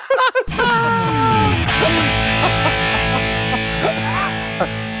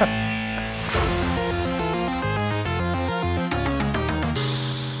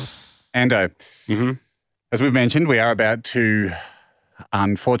 Ando, as we've mentioned, we are about to,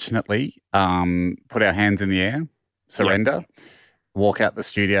 unfortunately, put our hands in the air, surrender, walk out the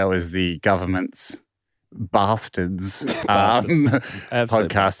studio as the government's bastards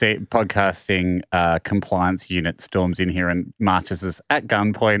podcasting compliance unit storms in here and marches us at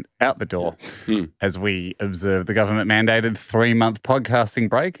gunpoint out the door as we observe the government-mandated 3-month podcasting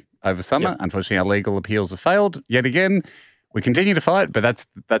break over summer. Unfortunately, our legal appeals have failed yet again. We continue to fight, but that's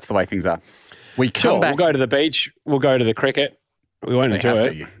the way things are. We come back. We'll go to the beach. We'll go to the cricket. We won't enjoy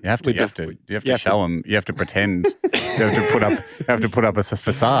it. You have to show them. You have to pretend. You have to put up a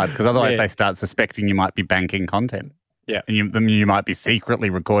facade because otherwise they start suspecting you might be banking content. Yeah, and you might be secretly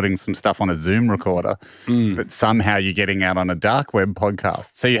recording some stuff on a Zoom recorder, but somehow you're getting out on a dark web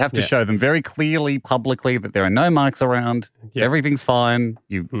podcast. So you have to show them very clearly, publicly, that there are no mics around. Yep. Everything's fine.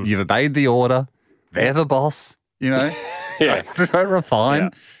 You've obeyed the order. They're the boss. Don't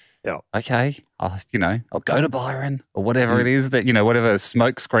refine. Yeah. Okay. I'll go to Byron or whatever it is that, whatever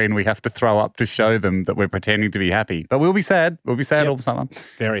smoke screen we have to throw up to show them that we're pretending to be happy. But we'll be sad. We'll be sad all summer.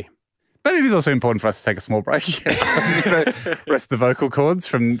 Very. But it is also important for us to take a small break. Rest the vocal cords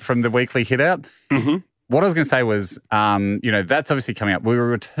from the weekly hit out. Mm-hmm. What I was going to say was, that's obviously coming up. We'll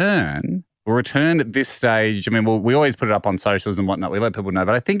return at this stage. I mean, we always put it up on socials and whatnot. We let people know,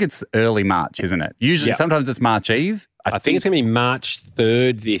 but I think it's early March, isn't it? Usually, sometimes it's March Eve. I think it's going to be March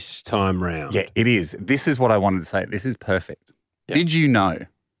 3rd this time round. Yeah, it is. This is what I wanted to say. This is perfect. Yep. Did you know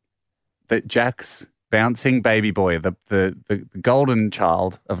that Jack's bouncing baby boy, the golden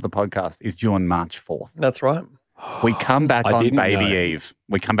child of the podcast, is due on March 4th? That's right. We come back on Baby Eve.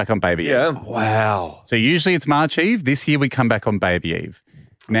 We come back on Baby Eve. Wow. So usually it's March Eve. This year we come back on Baby Eve.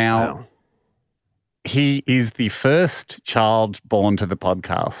 Now, he is the first child born to the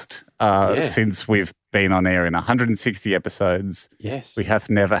podcast since we've been on air in 160 episodes. Yes. We have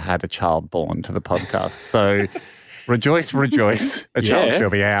never had a child born to the podcast. So rejoice, rejoice. A child shall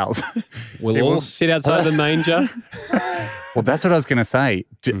be ours. We'll all sit outside the manger. Well, that's what I was going to say.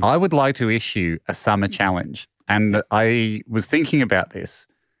 I would like to issue a summer challenge. And I was thinking about this.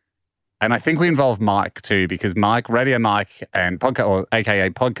 And I think we involve Mike too, because Mike, Radio Mike, and AKA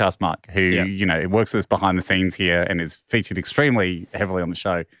Podcast Mike, who works with us behind the scenes here and is featured extremely heavily on the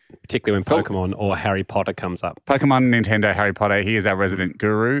show, particularly when Pokemon or Harry Potter comes up. Pokemon, Nintendo, Harry Potter. He is our resident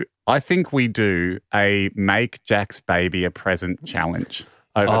guru. I think we do a Make Jack's Baby a Present challenge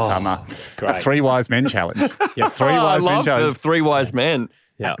over summer. Great. A 3 Wise Men challenge. Yeah, 3 Wise Men challenge. The 3 Wise Men.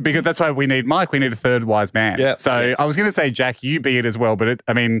 Yeah, because that's why we need Mike. We need a 3rd wise man. Yeah. So I was going to say, Jack, you be it as well, but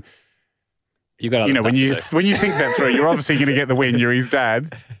you got when you think that through, you're obviously going to get the win. You're his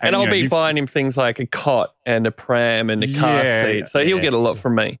dad, and I'll be buying him things like a cot and a pram and a car seat. So he'll get a lot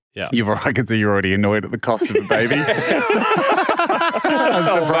from me. Yeah. I can see you're already annoyed at the cost of the baby. I'm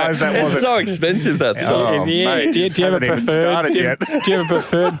surprised that wasn't. It's so expensive, that stuff. Oh, mate, do you have a preferred? Do you have a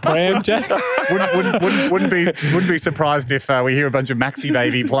preferred pram, Jack? Wouldn't be surprised if we hear a bunch of Maxi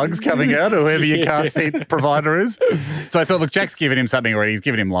Baby plugs coming out, or whoever your car seat provider is. So I thought, look, Jack's given him something already. He's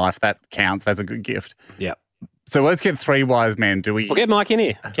given him life. That counts. That's a good gift. Yeah. So let's get three wise men. Do we? We'll get Mike in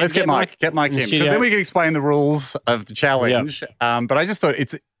here. Let's get Mike in, because then we can explain the rules of the challenge. Yep. But I just thought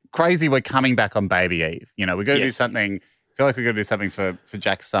it's crazy we're coming back on Baby Eve. You know, we've got to do something. I feel like we've got to do something for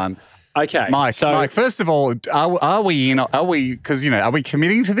Jack's son. Okay. Mike, first of all, are we because, are we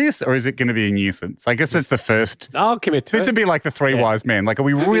committing to this, or is it going to be a nuisance? I guess that's the first. I'll commit to it. This would be like the three wise men. Like, are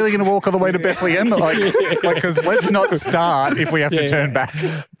we really going to walk all the way to Bethlehem? Because let's not start if we have to turn back.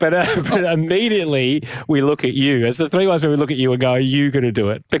 But immediately we look at you. As the three wise men, we look at you and go, are you going to do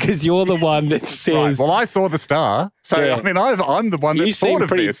it? Because you're the one that says. Right. Well, I saw the star. So, I mean, I'm the one that thought of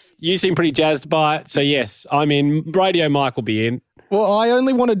this. You seem pretty jazzed by it. So, yes, I'm in. Radio Mike will be in. Well, I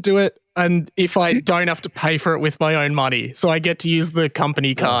only want to do it and if I don't have to pay for it with my own money. So I get to use the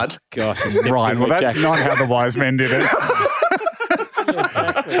company card. Oh, gosh. Right. Well, that's not how the wise men did it.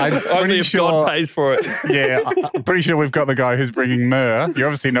 Only if God pays for it. Yeah, I'm pretty sure we've got the guy who's bringing myrrh. You're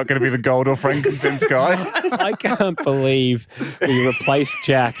obviously not going to be the gold or frankincense guy. I can't believe we replaced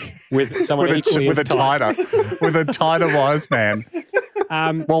Jack with someone with a tighter wise man.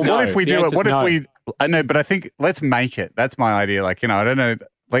 What if we do it? What if we? I know, but I think let's make it. That's my idea. Like, I don't know.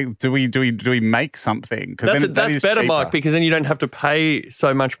 Like, do we make something? That's better, cheaper. Mark, because then you don't have to pay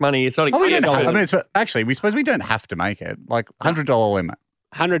so much money. It's not a actually, we suppose we don't have to make it. Like $100 limit.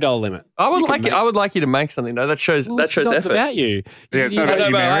 $100 limit. I would like you to make something though. That shows effort. It's about you. Yeah, it's not about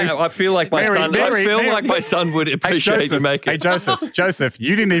you, Mary. I feel like my son. Like my son would appreciate you making. Hey, Joseph,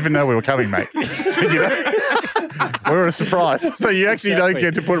 you didn't even know we were coming, mate. So, we were a surprise. So you actually don't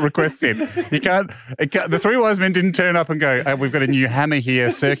get to put requests in. You can't. The three wise men didn't turn up and go, hey, we've got a new hammer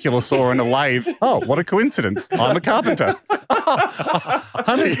here, circular saw and a lathe. Oh, what a coincidence. I'm a carpenter.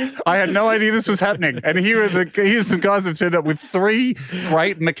 Honey, I had no idea this was happening. And here's some guys who've turned up with three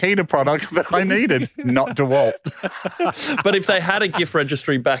great Makita products that I needed, not DeWalt. But if they had a gift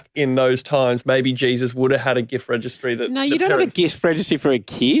registry back in those times, maybe Jesus would have had a gift registry. No, you don't have a gift registry for a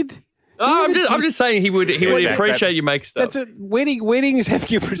kid. Oh, I'm just saying he would appreciate you make stuff. That's weddings have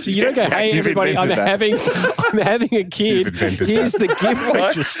gift registry. You don't go, hey everybody, I'm having a kid. Here's the gift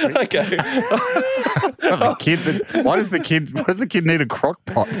registry. Okay. Why does the kid need a crock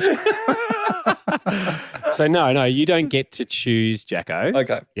pot? So no, you don't get to choose, Jacko.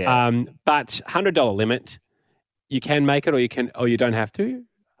 Okay. Yeah. But $100 limit, you can make it, or you don't have to.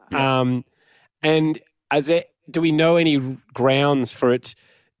 Yeah. And do we know any grounds for it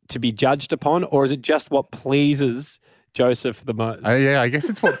to be judged upon, or is it just what pleases Joseph the most? Oh yeah, I guess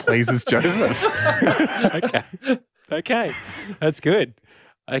it's what pleases Joseph. Okay, that's good.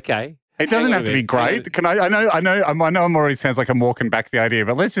 Okay, it doesn't have to be great. Can I know I'm already sounds like I'm walking back the idea,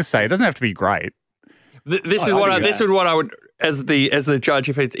 but let's just say it doesn't have to be great. This is what I would, as the judge,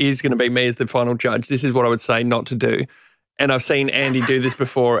 if it is going to be me as the final judge, this is what I would say not to do. And I've seen Andy do this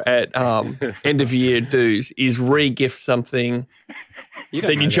before at end of year dues, is re-gift something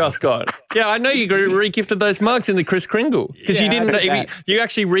that you just got. Yeah, I know you re-gifted those mugs in the Kris Kringle because you didn't. You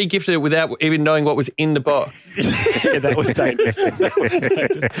actually re-gifted it without even knowing what was in the box. Yeah, that was dangerous.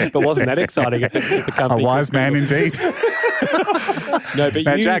 But wasn't that exciting? A wise man indeed. No, but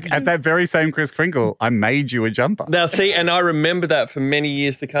now, Jack, at that very same Kris Kringle, I made you a jumper. Now, see, and I remember that for many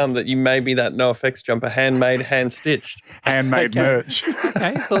years to come, that you made me that NoFX jumper, handmade, hand-stitched. Handmade merch.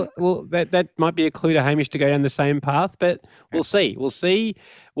 Okay, well that might be a clue to Hamish to go down the same path, but we'll see. We'll see.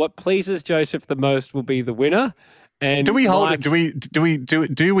 What pleases Joseph the most will be the winner. And do we hold it?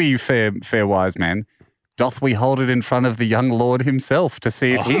 Do we fair wise man? Doth we hold it in front of the young Lord himself to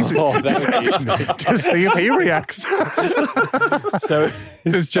see if to see if he reacts? So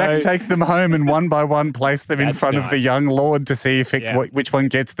does Jack take them home and one by one place them in front of the young Lord to see if which one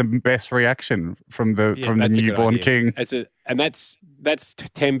gets the best reaction from the newborn king? And that's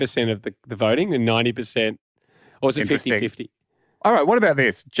 10% of the voting and 90%, or is it 50-50? All right, what about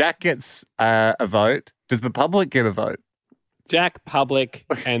this? Jack gets a vote. Does the public get a vote? Jack, public,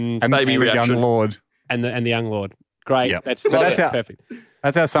 and maybe the young Lord. And the young Lord. Great. Yep. That's perfect.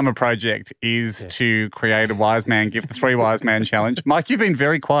 That's our summer project, is to create a wise man gift, the three wise man challenge. Mike, you've been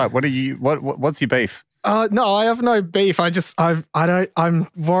very quiet. What's your beef? No, I have no beef. I'm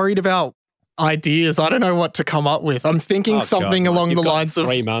worried about ideas. I don't know what to come up with. I'm thinking something along the lines of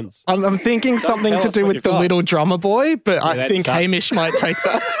 3 months. I'm thinking something to do with the little drummer boy, but I think Hamish might take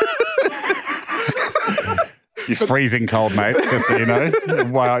that. You're freezing cold, mate, just so you know.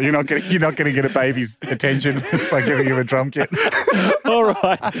 Wow, you're not going to get a baby's attention by giving him a drum kit. All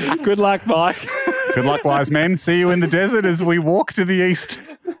right. Good luck, Mike. Good luck, wise men. See you in the desert as we walk to the east.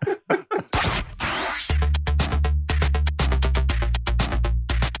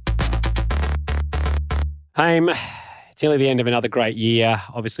 Haim, it's nearly the end of another great year.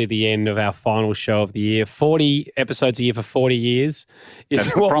 Obviously, the end of our final show of the year. 40 episodes a year for 40 years is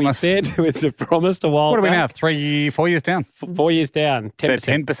That's what the promise. we said. It's a promise a while What are we back. now? 4 years down? 4 years down.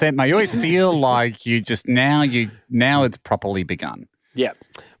 10%. 10%, mate. You always feel like now it's properly begun. Yeah.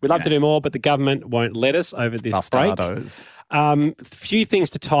 We'd love to do more, but the government won't let us over this Bastardos. break. Few things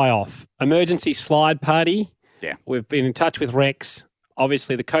to tie off. Emergency slide party. Yeah. We've been in touch with Rex.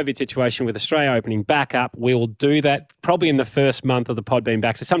 Obviously, the COVID situation with Australia opening back up, we will do that probably in the first month of the pod being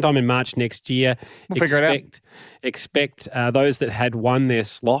back. So sometime in March next year. We'll figure it out. Expect those that had won their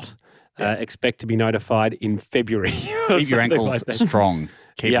slot, expect to be notified in February. Keep your ankles strong.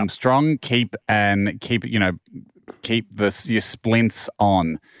 Keep them strong. Keep your splints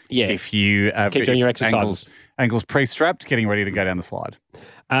on. Yeah. If you keep doing your exercises. Ankles pre-strapped, getting ready to go down the slide.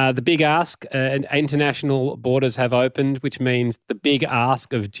 The big ask, international borders have opened, which means the big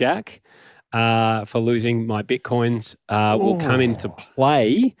ask of Jack for losing my Bitcoins will come into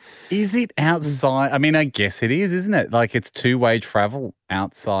play. Is it outside? I mean, I guess it is, isn't it? Like it's two-way travel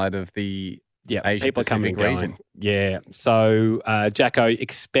outside of the Asia people are coming Pacific and region. going. Yeah. So, Jacko,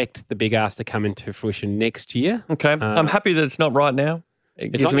 expect the big ask to come into fruition next year. Okay. I'm happy that it's not right now.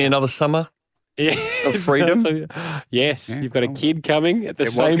 It gives me another summer of freedom. Yes. You've got a kid coming at the It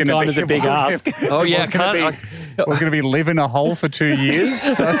was same gonna time be- as a it big was ask. gonna- I was going to be live in a hole for 2 years.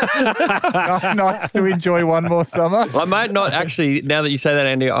 So nice to enjoy one more summer. I might not actually, now that you say that,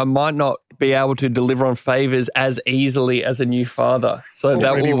 Andy, I might not be able to deliver on favours as easily as a new father. So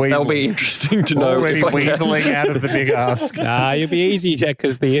that'll be interesting to know. Already if I can. weaseling out of the big ask. You'll be easy, Jack,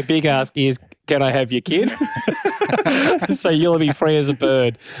 because the big ask is, can I have your kid? So you'll be free as a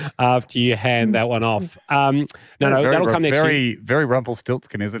bird after you hand that one off. No, that'll come next year. Very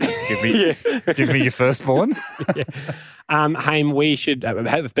Rumpelstiltskin, isn't it? Give me your firstborn. Haim, we should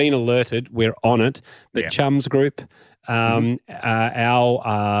have been alerted. We're on it. The Chums Group, our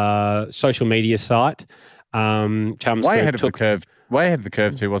social media site, Chums Way Group ahead of the curve. Way ahead of the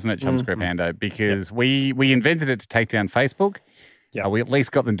curve too, wasn't it, Chums Group, Ando? Because we invented it to take down Facebook. Yeah, we at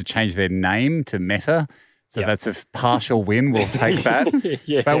least got them to change their name to Meta. So that's a partial win. We'll take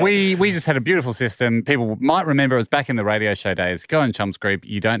that. But we just had a beautiful system. People might remember it was back in the radio show days. Go on Chums Group.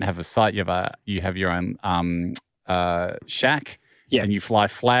 You don't have a site. You have your own shack. Yeah. And you fly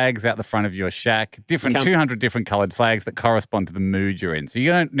flags out the front of your shack, 200 different coloured flags that correspond to the mood you're in. So you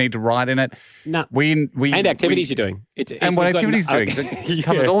don't need to write in it. No. And activities you're doing. And what activities you're doing. So it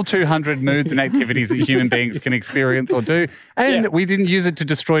covers all 200 moods and activities that human beings can experience or do. And we didn't use it to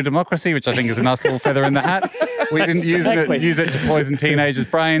destroy democracy, which I think is a nice little feather in the hat. We didn't use it to poison teenagers'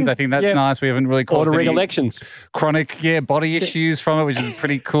 brains. I think that's nice. We haven't really caused or to rig any elections. Chronic body issues from it, which is a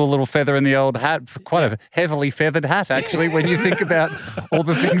pretty cool little feather in the old hat. Quite a heavily feathered hat, actually, when you think about all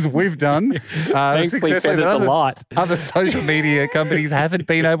the things we've done Thankfully, successfully feathers that a lot. other social media companies haven't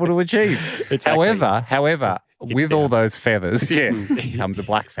been able to achieve. However, with all those feathers, comes a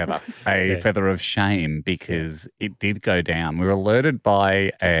black feather, a feather of shame, because it did go down. We were alerted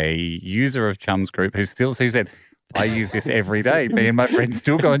by a user of Chums Group who said, I use this every day. Me and my friends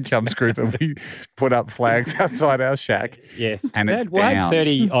still go on Chums Group and we put up flags outside our shack. Yes. And it's we had down.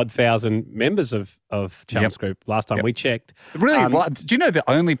 30-odd thousand members of Chums Group last time we checked. Really? Do you know the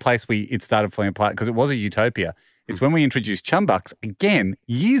only place it started falling apart, because it was a utopia, it's when we introduced Chumbucks, again,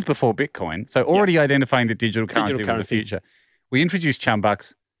 years before Bitcoin, so already identifying that digital currency was the future. We introduced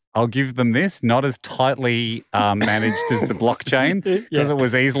Chumbucks. I'll give them this, not as tightly managed as the blockchain, because it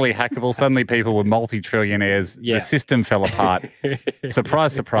was easily hackable. Suddenly people were multi-trillionaires. The system fell apart.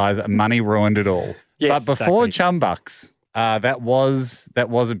 Surprise, surprise, money ruined it all. Yes, but before exactly. Chumbucks, that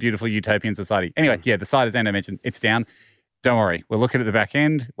was a beautiful utopian society. Anyway, the site, as Anna mentioned, it's down. Don't worry. We're looking at the back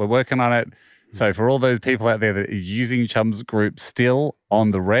end. We're working on it. So for all those people out there that are using Chums Group still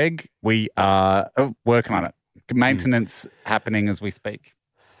on the reg, we are working on it. Maintenance happening as we speak.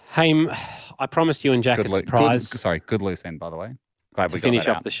 Haim, I promised you and Jack a surprise. Good loose end, by the way. Glad we got finish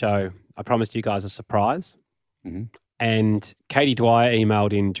that up out. the show. I promised you guys a surprise. Mm-hmm. And Katie Dwyer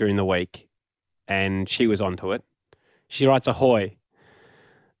emailed in during the week and she was onto it. She writes, ahoy.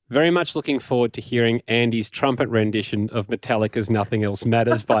 Very much looking forward to hearing Andy's trumpet rendition of Metallica's Nothing Else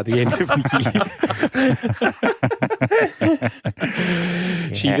Matters by the end of the year.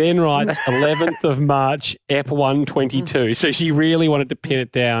 She then writes 11th of March, Ep 122. So she really wanted to pin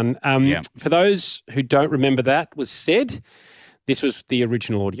it down. For those who don't remember that was said, this was the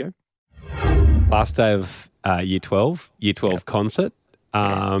original audio. Last day of Year 12 concert.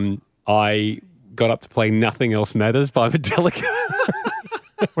 I got up to play Nothing Else Matters by Metallica.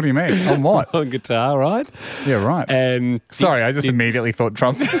 What do you mean? On what? On guitar, right? Yeah, right. And sorry, I just immediately thought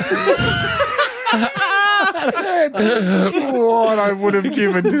trumpet. What I would have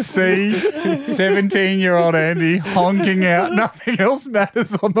given to see 17-year-old Andy honking out Nothing Else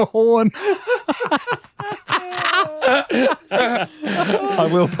Matters on the horn. I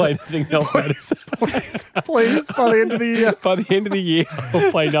will play Nothing Else Matters. Please, by the end of the year. By the end of the year, I'll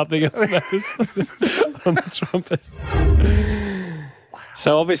play Nothing Else Matters on the trumpet.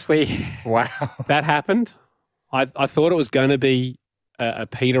 So obviously, wow, that happened. I thought it was going to be a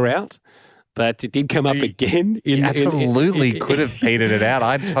peter out, but it did come up again. Absolutely could have petered it out.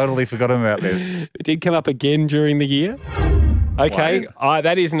 I'd totally forgotten about this. It did come up again during the year. Okay,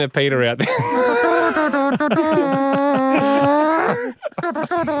 that isn't a peter out there.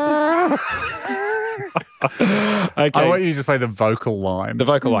 Okay. I want you to just play the vocal line. The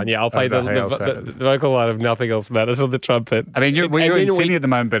vocal line, yeah. I'll play the vocal line of Nothing Else Matters on the trumpet. I mean, you're in Sydney at the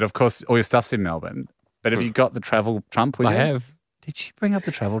moment, but of course, all your stuff's in Melbourne. But have you got the travel trump with you? I have. Did you bring up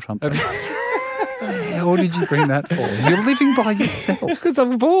the travel trumpet? What did you bring that for? You're living by yourself. Because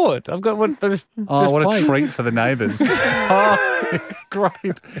I'm bored. I've got one. What a treat for the neighbours.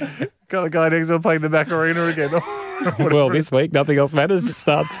 Great. Got the guy next door playing the Macarena again. Well, this week, Nothing Else Matters. It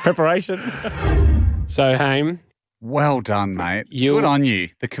starts preparation. So, Haim. Well done, mate. Good on you.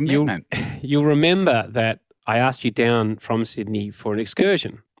 The commitment. You'll remember that I asked you down from Sydney for an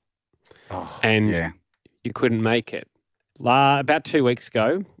excursion. And you couldn't make it. About 2 weeks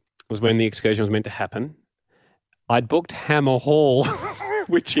ago was when the excursion was meant to happen. I'd booked Hammer Hall,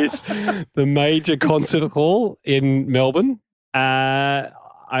 which is the major concert hall in Melbourne. I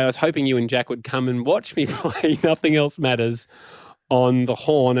was hoping you and Jack would come and watch me play Nothing Else Matters on the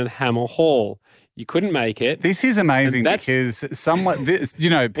horn at Hammer Hall. You couldn't make it. This is amazing because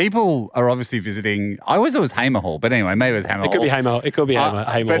people are obviously visiting. I always thought it was Hamer Hall, but anyway, maybe it was Hammer Hall. It could be Hamer. It could be Hamer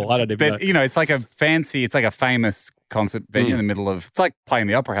Hall. I don't even know. But, it's like a famous concert venue in the middle of, it's like playing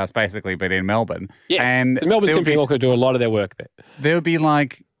the Opera House basically, but in Melbourne. Yes, and the Melbourne Symphony Orchestra do a lot of their work there. There would be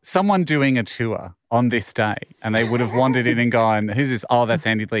like someone doing a tour on this day and they would have wandered in and gone, who's this? Oh, that's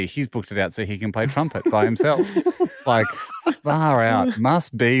Andy Lee. He's booked it out so he can play trumpet by himself. Like, far out.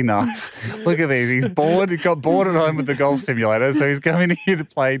 Must be nice. Look at these. He's bored. He got bored at home with the golf simulator, so he's coming here to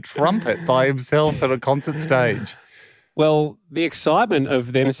play trumpet by himself at a concert stage. Well, the excitement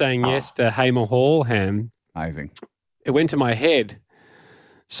of them saying yes to Hamer Hall, Ham. Amazing. It went to my head.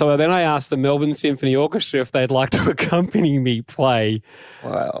 So then I asked the Melbourne Symphony Orchestra if they'd like to accompany me play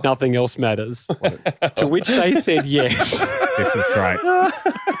Nothing Else Matters, to which they said yes. This is great.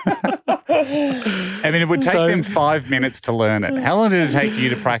 I mean, it would take them 5 minutes to learn it. How long did it take you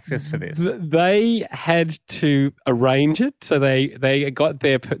to practice for this? They had to arrange it. So they got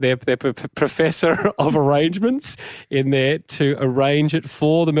their professor of arrangements in there to arrange it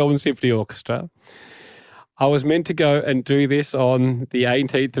for the Melbourne Symphony Orchestra. I was meant to go and do this on the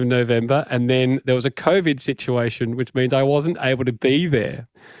 18th of November, and then there was a COVID situation, which means I wasn't able to be there.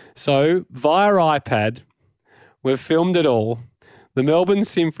 So via iPad, we've filmed it all. The Melbourne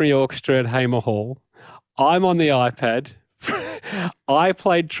Symphony Orchestra at Hamer Hall. I'm on the iPad. I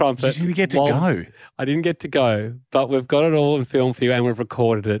played trumpet. You didn't get to go. I didn't get to go, but we've got it all in film for you and we've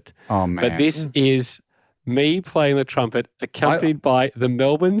recorded it. Oh, man. But this is me playing the trumpet accompanied by the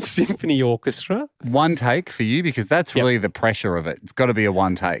Melbourne Symphony Orchestra. One take for you because that's really the pressure of it. It's got to be a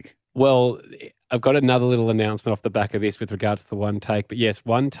one take. Well, I've got another little announcement off the back of this with regards to the one take. But yes,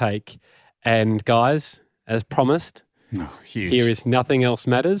 one take. And guys, as promised, here is Nothing Else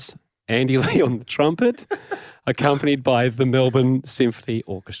Matters. Andy Lee on the trumpet, accompanied by the Melbourne Symphony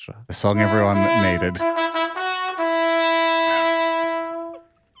Orchestra. The song everyone needed.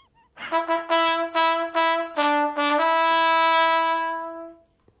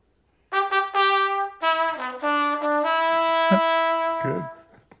 Good.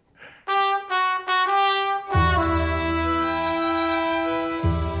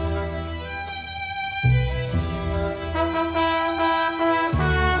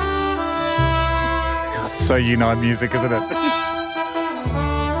 So Unite music, isn't it?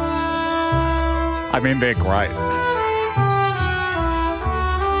 I mean, they're great.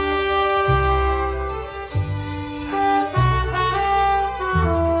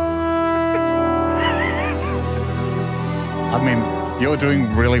 I mean, you're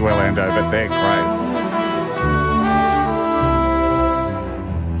doing really well, Ando, but they're great.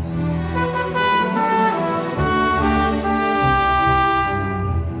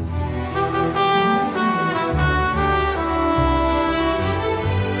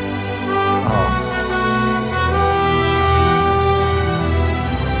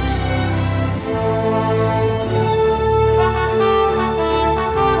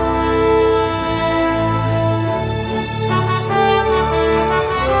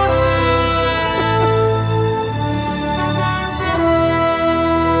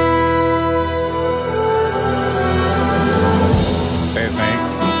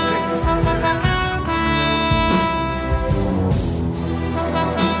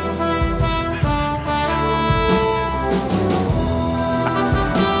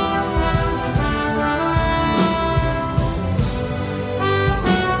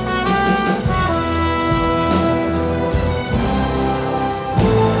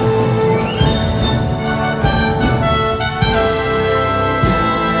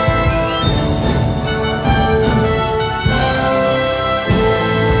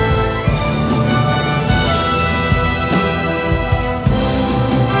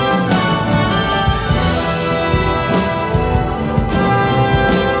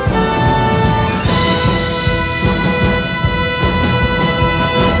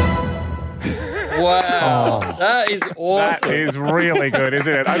 That is really good,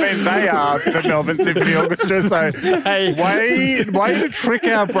 isn't it? I mean, they are the Melbourne Symphony Orchestra, so way to trick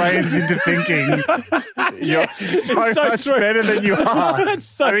our brains into thinking you're so much better than you are.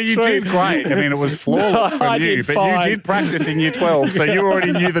 I mean, you did great. I mean, it was flawless from you, but you did practice in year 12, so you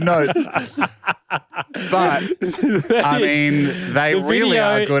already knew the notes. But, I mean, they really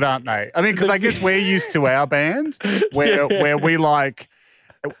are good, aren't they? I mean, because I guess we're used to our band where we like...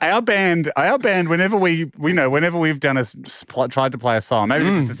 Our band. Whenever we've tried to play a song, maybe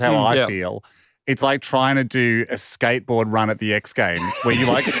this is how I feel. It's like trying to do a skateboard run at the X Games, where you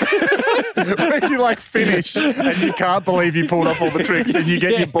finish and you can't believe you pulled off all the tricks, and you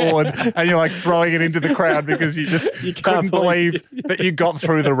get your board and you're like throwing it into the crowd because you couldn't believe that you got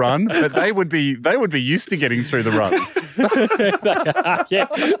through the run. But they would be used to getting through the run.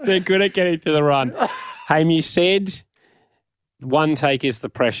 They're good at getting through the run. Hamish said, one take is the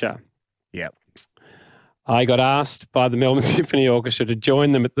pressure. Yep. I got asked by the Melbourne Symphony Orchestra to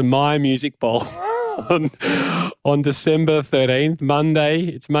join them at the My Music Bowl on December 13th, Monday.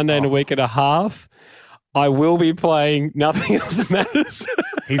 It's Monday in a week and a half. I will be playing Nothing Else Matters.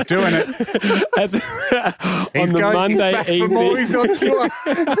 He's doing it. He's back evening. For more. He's got tour.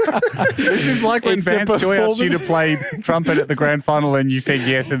 This is like when Vance Joy asked you to play trumpet at the grand final and you said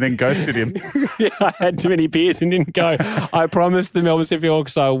yes and then ghosted him. I had too many beers and didn't go. I promised the Melbourne Symphony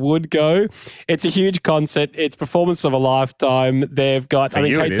Orchestra I would go. It's a huge concert. It's performance of a lifetime. They've got,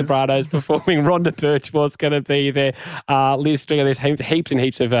 Kate Sobrato's performing. Rhonda Birchmore's going to be there. Liz Stringer. There's heaps and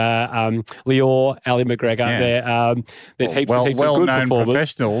heaps of Lior, Ali McGregor there. There's heaps of good well-known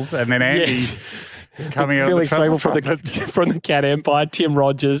professionals. And then Andy is coming out Felix of the from the Cat Empire, Tim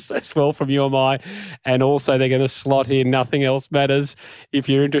Rogers as well from UMI, and also they're going to slot in Nothing Else Matters. If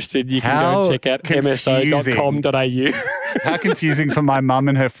you're interested, you can go and check out mso.com.au. How confusing for my mum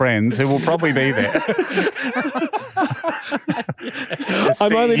and her friends who will probably be there.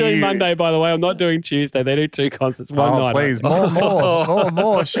 I'm only doing Monday, by the way. I'm not doing Tuesday. They do 2 concerts one night. Please,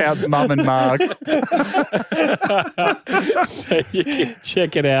 more, shouts Mum and Marg. So you can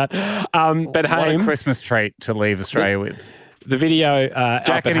check it out. But what a Christmas treat to leave Australia with. The video up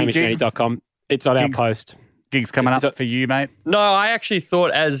at HamishAndy.com. It's on our post. Gigs coming up for you, mate? No, I actually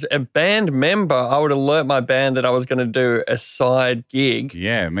thought as a band member, I would alert my band that I was going to do a side gig.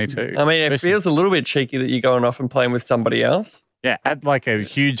 Yeah, me too. I mean, it feels a little bit cheeky that you're going off and playing with somebody else. Yeah, at like a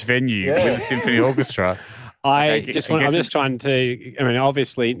huge venue with a symphony orchestra. I'm just trying to, I mean,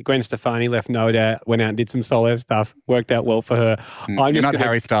 obviously Gwen Stefani left Noda, went out and did some solo stuff, worked out well for her. You're not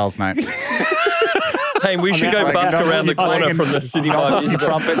Harry Styles, mate. Hey, we should go busk around the corner from the City Music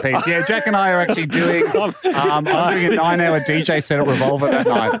trumpet piece. Yeah, Jack and I are actually doing, I'm doing a 9-hour DJ set at Revolver that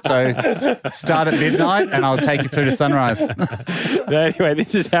night. So start at midnight and I'll take you through to sunrise. Anyway,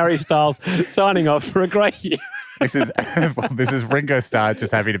 this is Harry Styles signing off for a great year. This is Ringo Starr,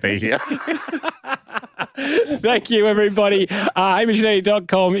 just happy to be here. Thank you, everybody.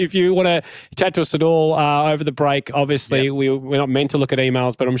 HamishAndy.com if you want to chat to us at all over the break. Obviously, we're not meant to look at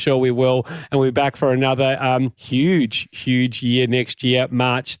emails, but I'm sure we will. And we'll be back for another huge year next year.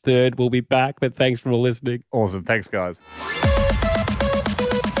 March 3rd, we'll be back. But thanks for listening. Awesome. Thanks, guys.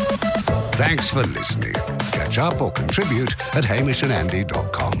 Thanks for listening. Catch up or contribute at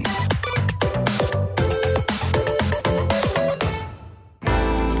HamishAndy.com.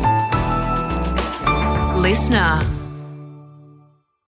 Listener.